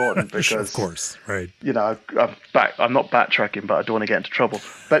very important because, of course, right. I'm not backtracking, but I don't want to get into trouble.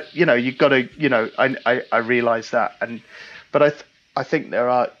 But you've got to, I realize that, but I think there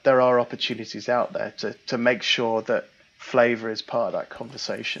are opportunities out there to make sure that flavor is part of that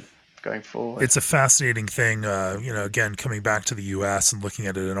conversation going forward. It's a fascinating thing, again, coming back to the U.S. and looking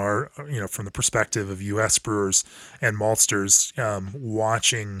at it in our, from the perspective of U.S. brewers and maltsters,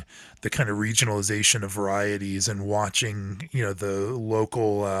 watching the kind of regionalization of varieties and watching, the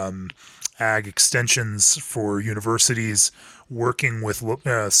local ag extensions for universities working with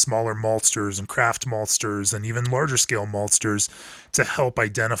smaller maltsters and craft maltsters and even larger scale maltsters to help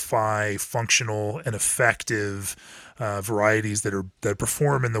identify functional and effective varieties that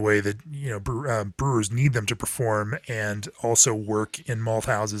perform in the way that brewers need them to perform, and also work in malt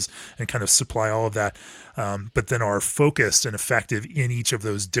houses and kind of supply all of that. But then are focused and effective in each of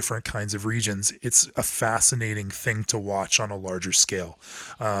those different kinds of regions. It's a fascinating thing to watch on a larger scale,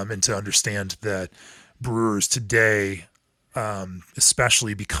 and to understand that brewers today,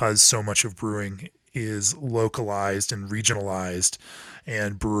 especially because so much of brewing is localized and regionalized,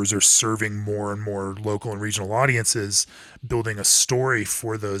 and brewers are serving more and more local and regional audiences, building a story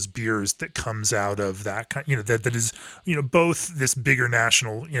for those beers that comes out of that kind, that is, both this bigger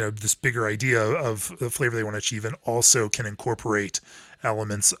national, this bigger idea of the flavor they want to achieve, and also can incorporate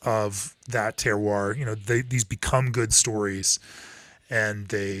elements of that terroir. These become good stories, and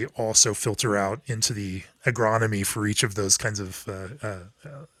they also filter out into the agronomy for each of those kinds of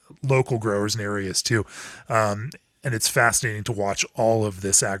local growers and areas too. And it's fascinating to watch all of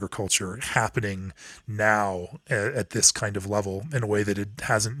this agriculture happening now at this kind of level in a way that it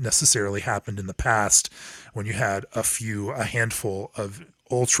hasn't necessarily happened in the past, when you had a handful of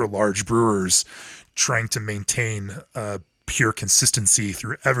ultra large brewers trying to maintain pure consistency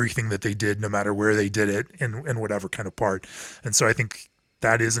through everything that they did, no matter where they did it, in whatever kind of part. And so I think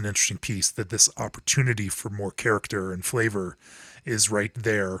that is an interesting piece, that this opportunity for more character and flavor is right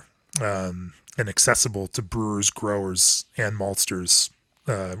there, and accessible to brewers, growers, and maltsters,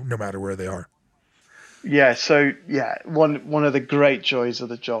 no matter where they are. Yeah, so one of the great joys of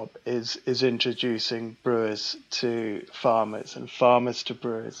the job is introducing brewers to farmers and farmers to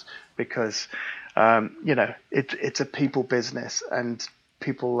brewers, because it's a people business, and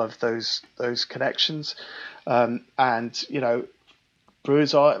people love those connections, and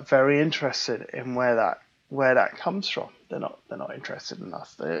brewers are very interested in where that comes from. They're not interested in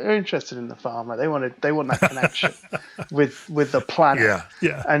us. They're interested in the farmer. They want that connection with the planet.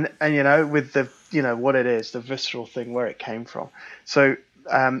 Yeah. And with the what it is, the visceral thing, where it came from. So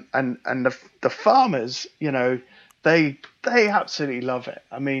and the farmers, they absolutely love it.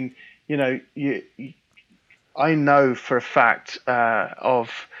 I mean, I know for a fact of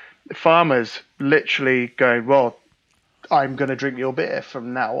farmers literally going, well, I'm going to drink your beer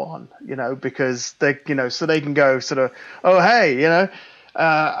from now on, because they, so they can go sort of, oh, hey,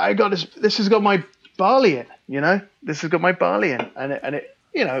 I got this has got my barley in, this has got my barley in, and it,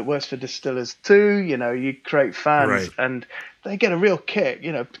 it works for distillers too. You create fans, right, and they get a real kick,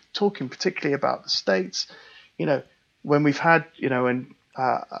 talking particularly about the States, when we've had, when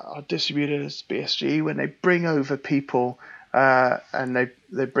our distributors, BSG, when they bring over people, and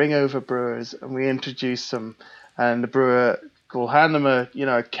they bring over brewers, and we introduce them, and the brewer will hand them a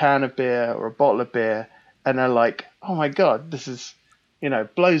can of beer or a bottle of beer, and they're like, oh my God, this is,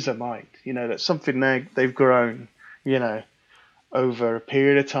 blows their mind, that's something they've grown, over a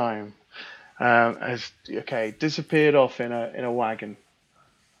period of time, has disappeared off in a wagon,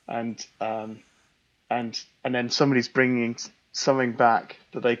 and then somebody's bringing something back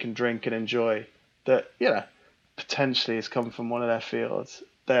that they can drink and enjoy, that potentially has come from one of their fields.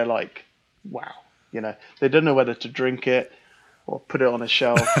 They're like, wow. They don't know whether to drink it or put it on a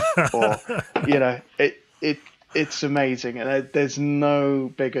shelf, or it's amazing, and there's no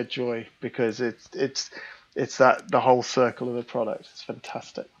bigger joy, because it's that the whole circle of the product. It's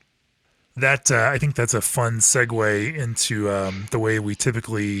fantastic. That I think that's a fun segue into the way we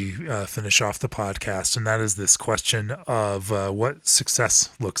typically finish off the podcast, and that is this question of what success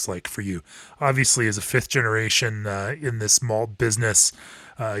looks like for you. Obviously, as a fifth generation in this malt business,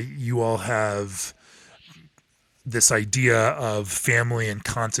 you all have this idea of family and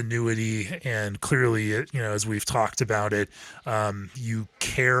continuity, and clearly, as we've talked about it, you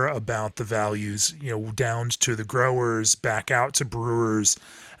care about the values, down to the growers, back out to brewers,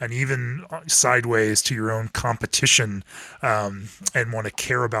 and even sideways to your own competition, and want to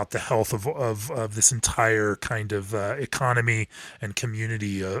care about the health of this entire kind of economy and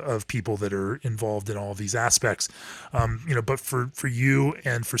community of people that are involved in all of these aspects. But for you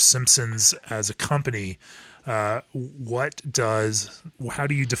and for Simpsons as a company, how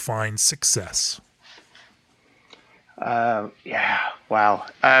do you define success? Wow.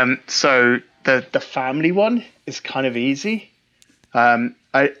 So the family one is kind of easy. I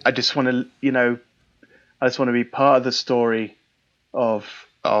just want to, I just want to be part of the story of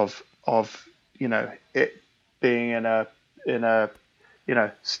it being in a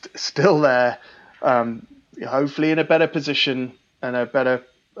still there, hopefully in a better position and a better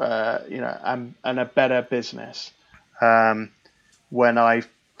and a better business when I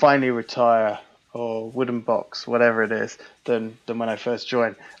finally retire, or wooden box, whatever it is, than when I first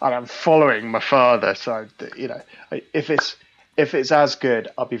joined. And I'm following my father, so if if it's as good,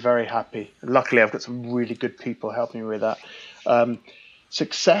 I'll be very happy. Luckily, I've got some really good people helping me with that.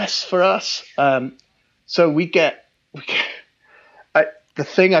 Success for us. So we get the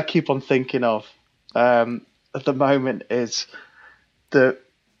thing I keep on thinking of at the moment is that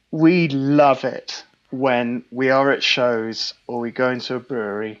we love it when we are at shows or we go into a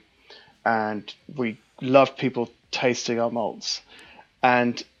brewery, and we love people tasting our malts.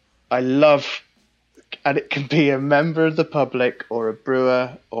 And I love, and it can be a member of the public or a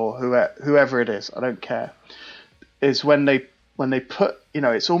brewer or whoever it is, I don't care, is when they put,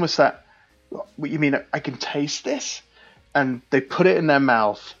 it's almost that, what you mean, I can taste this? And they put it in their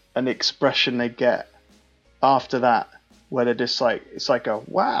mouth, and the expression they get after that, where they're just like, it's like a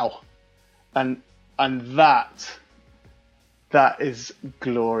wow. And that is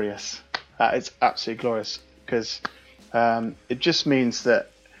glorious. That is absolutely glorious, because it just means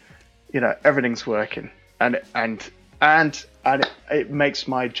that, everything's working, and it makes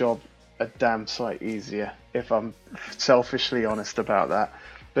my job a damn sight easier, if I'm selfishly honest about that.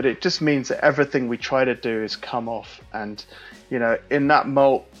 But it just means that everything we try to do is come off, and in that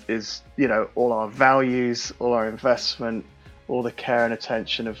malt is all our values, all our investment, all the care and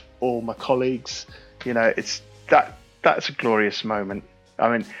attention of all my colleagues. It's that's a glorious moment.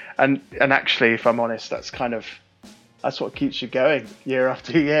 I mean, and actually, if I'm honest, that's what keeps you going year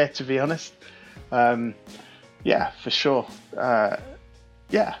after year, to be honest. Yeah, for sure.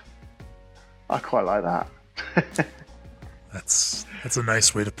 Yeah, I quite like that. That's a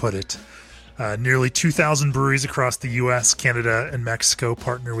nice way to put it. Nearly 2,000 breweries across the U.S., Canada, and Mexico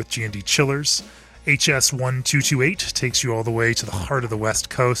partner with G&D Chillers. HS1228 takes you all the way to the heart of the West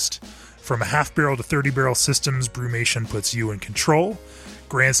Coast. From a half-barrel to 30-barrel systems, Brewmation puts you in control.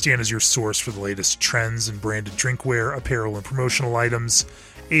 Grandstand is your source for the latest trends in branded drinkware, apparel, and promotional items.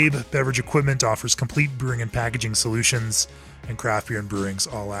 Abe Beverage Equipment offers complete brewing and packaging solutions. And Craft Beer and Brewing's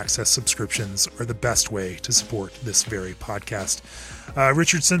all-access subscriptions are the best way to support this very podcast.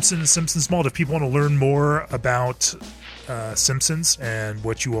 Richard Simpson, Simpsons Malt. If people want to learn more about Simpsons and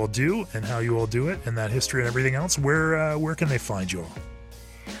what you all do and how you all do it and that history and everything else, where can they find you all?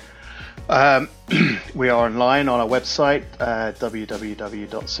 We are online on our website,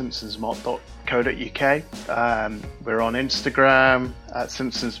 www.simpsonsmalt.co.uk. We're on Instagram at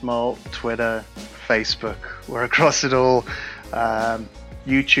Simpsons Malt, Twitter, Facebook. We're across it all.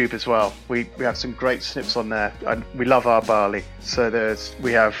 YouTube as well. We have some great snips on there, and we love our barley. So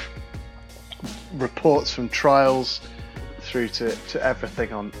we have reports from trials through to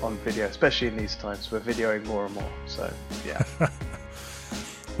everything on video, especially in these times. We're videoing more and more. So yeah.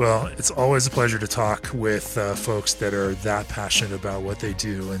 Well, it's always a pleasure to talk with folks that are that passionate about what they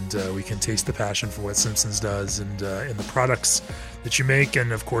do, and we can taste the passion for what Simpsons does, and in the products that you make,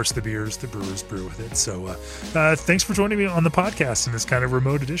 and of course the beers the brewers brew with it. So thanks for joining me on the podcast in this kind of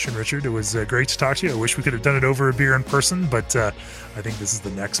remote edition, Richard. It was great to talk to you. I wish we could have done it over a beer in person, but I think this is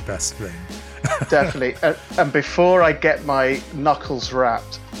the next best thing. Definitely. And before I get my knuckles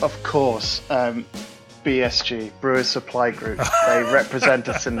wrapped, of course, BSG, Brewers Supply Group, they represent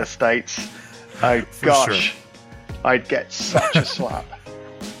us in the States. Oh gosh, sure. I'd get such a slap.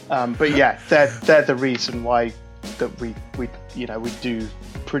 But yeah, they're the reason why that we do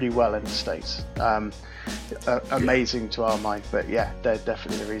pretty well in the States. Amazing to our mind, but yeah, they're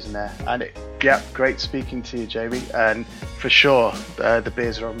definitely the reason there. And great speaking to you, Jamie. And for sure, the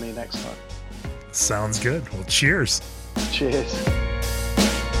beers are on me next time. Sounds good. Well, cheers. Cheers.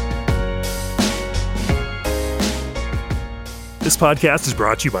 This podcast is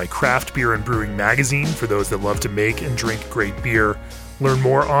brought to you by Craft Beer and Brewing Magazine, for those that love to make and drink great beer. Learn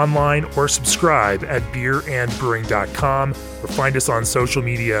more online or subscribe at beerandbrewing.com, or find us on social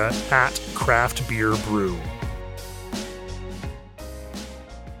media at Craft Beer Brew.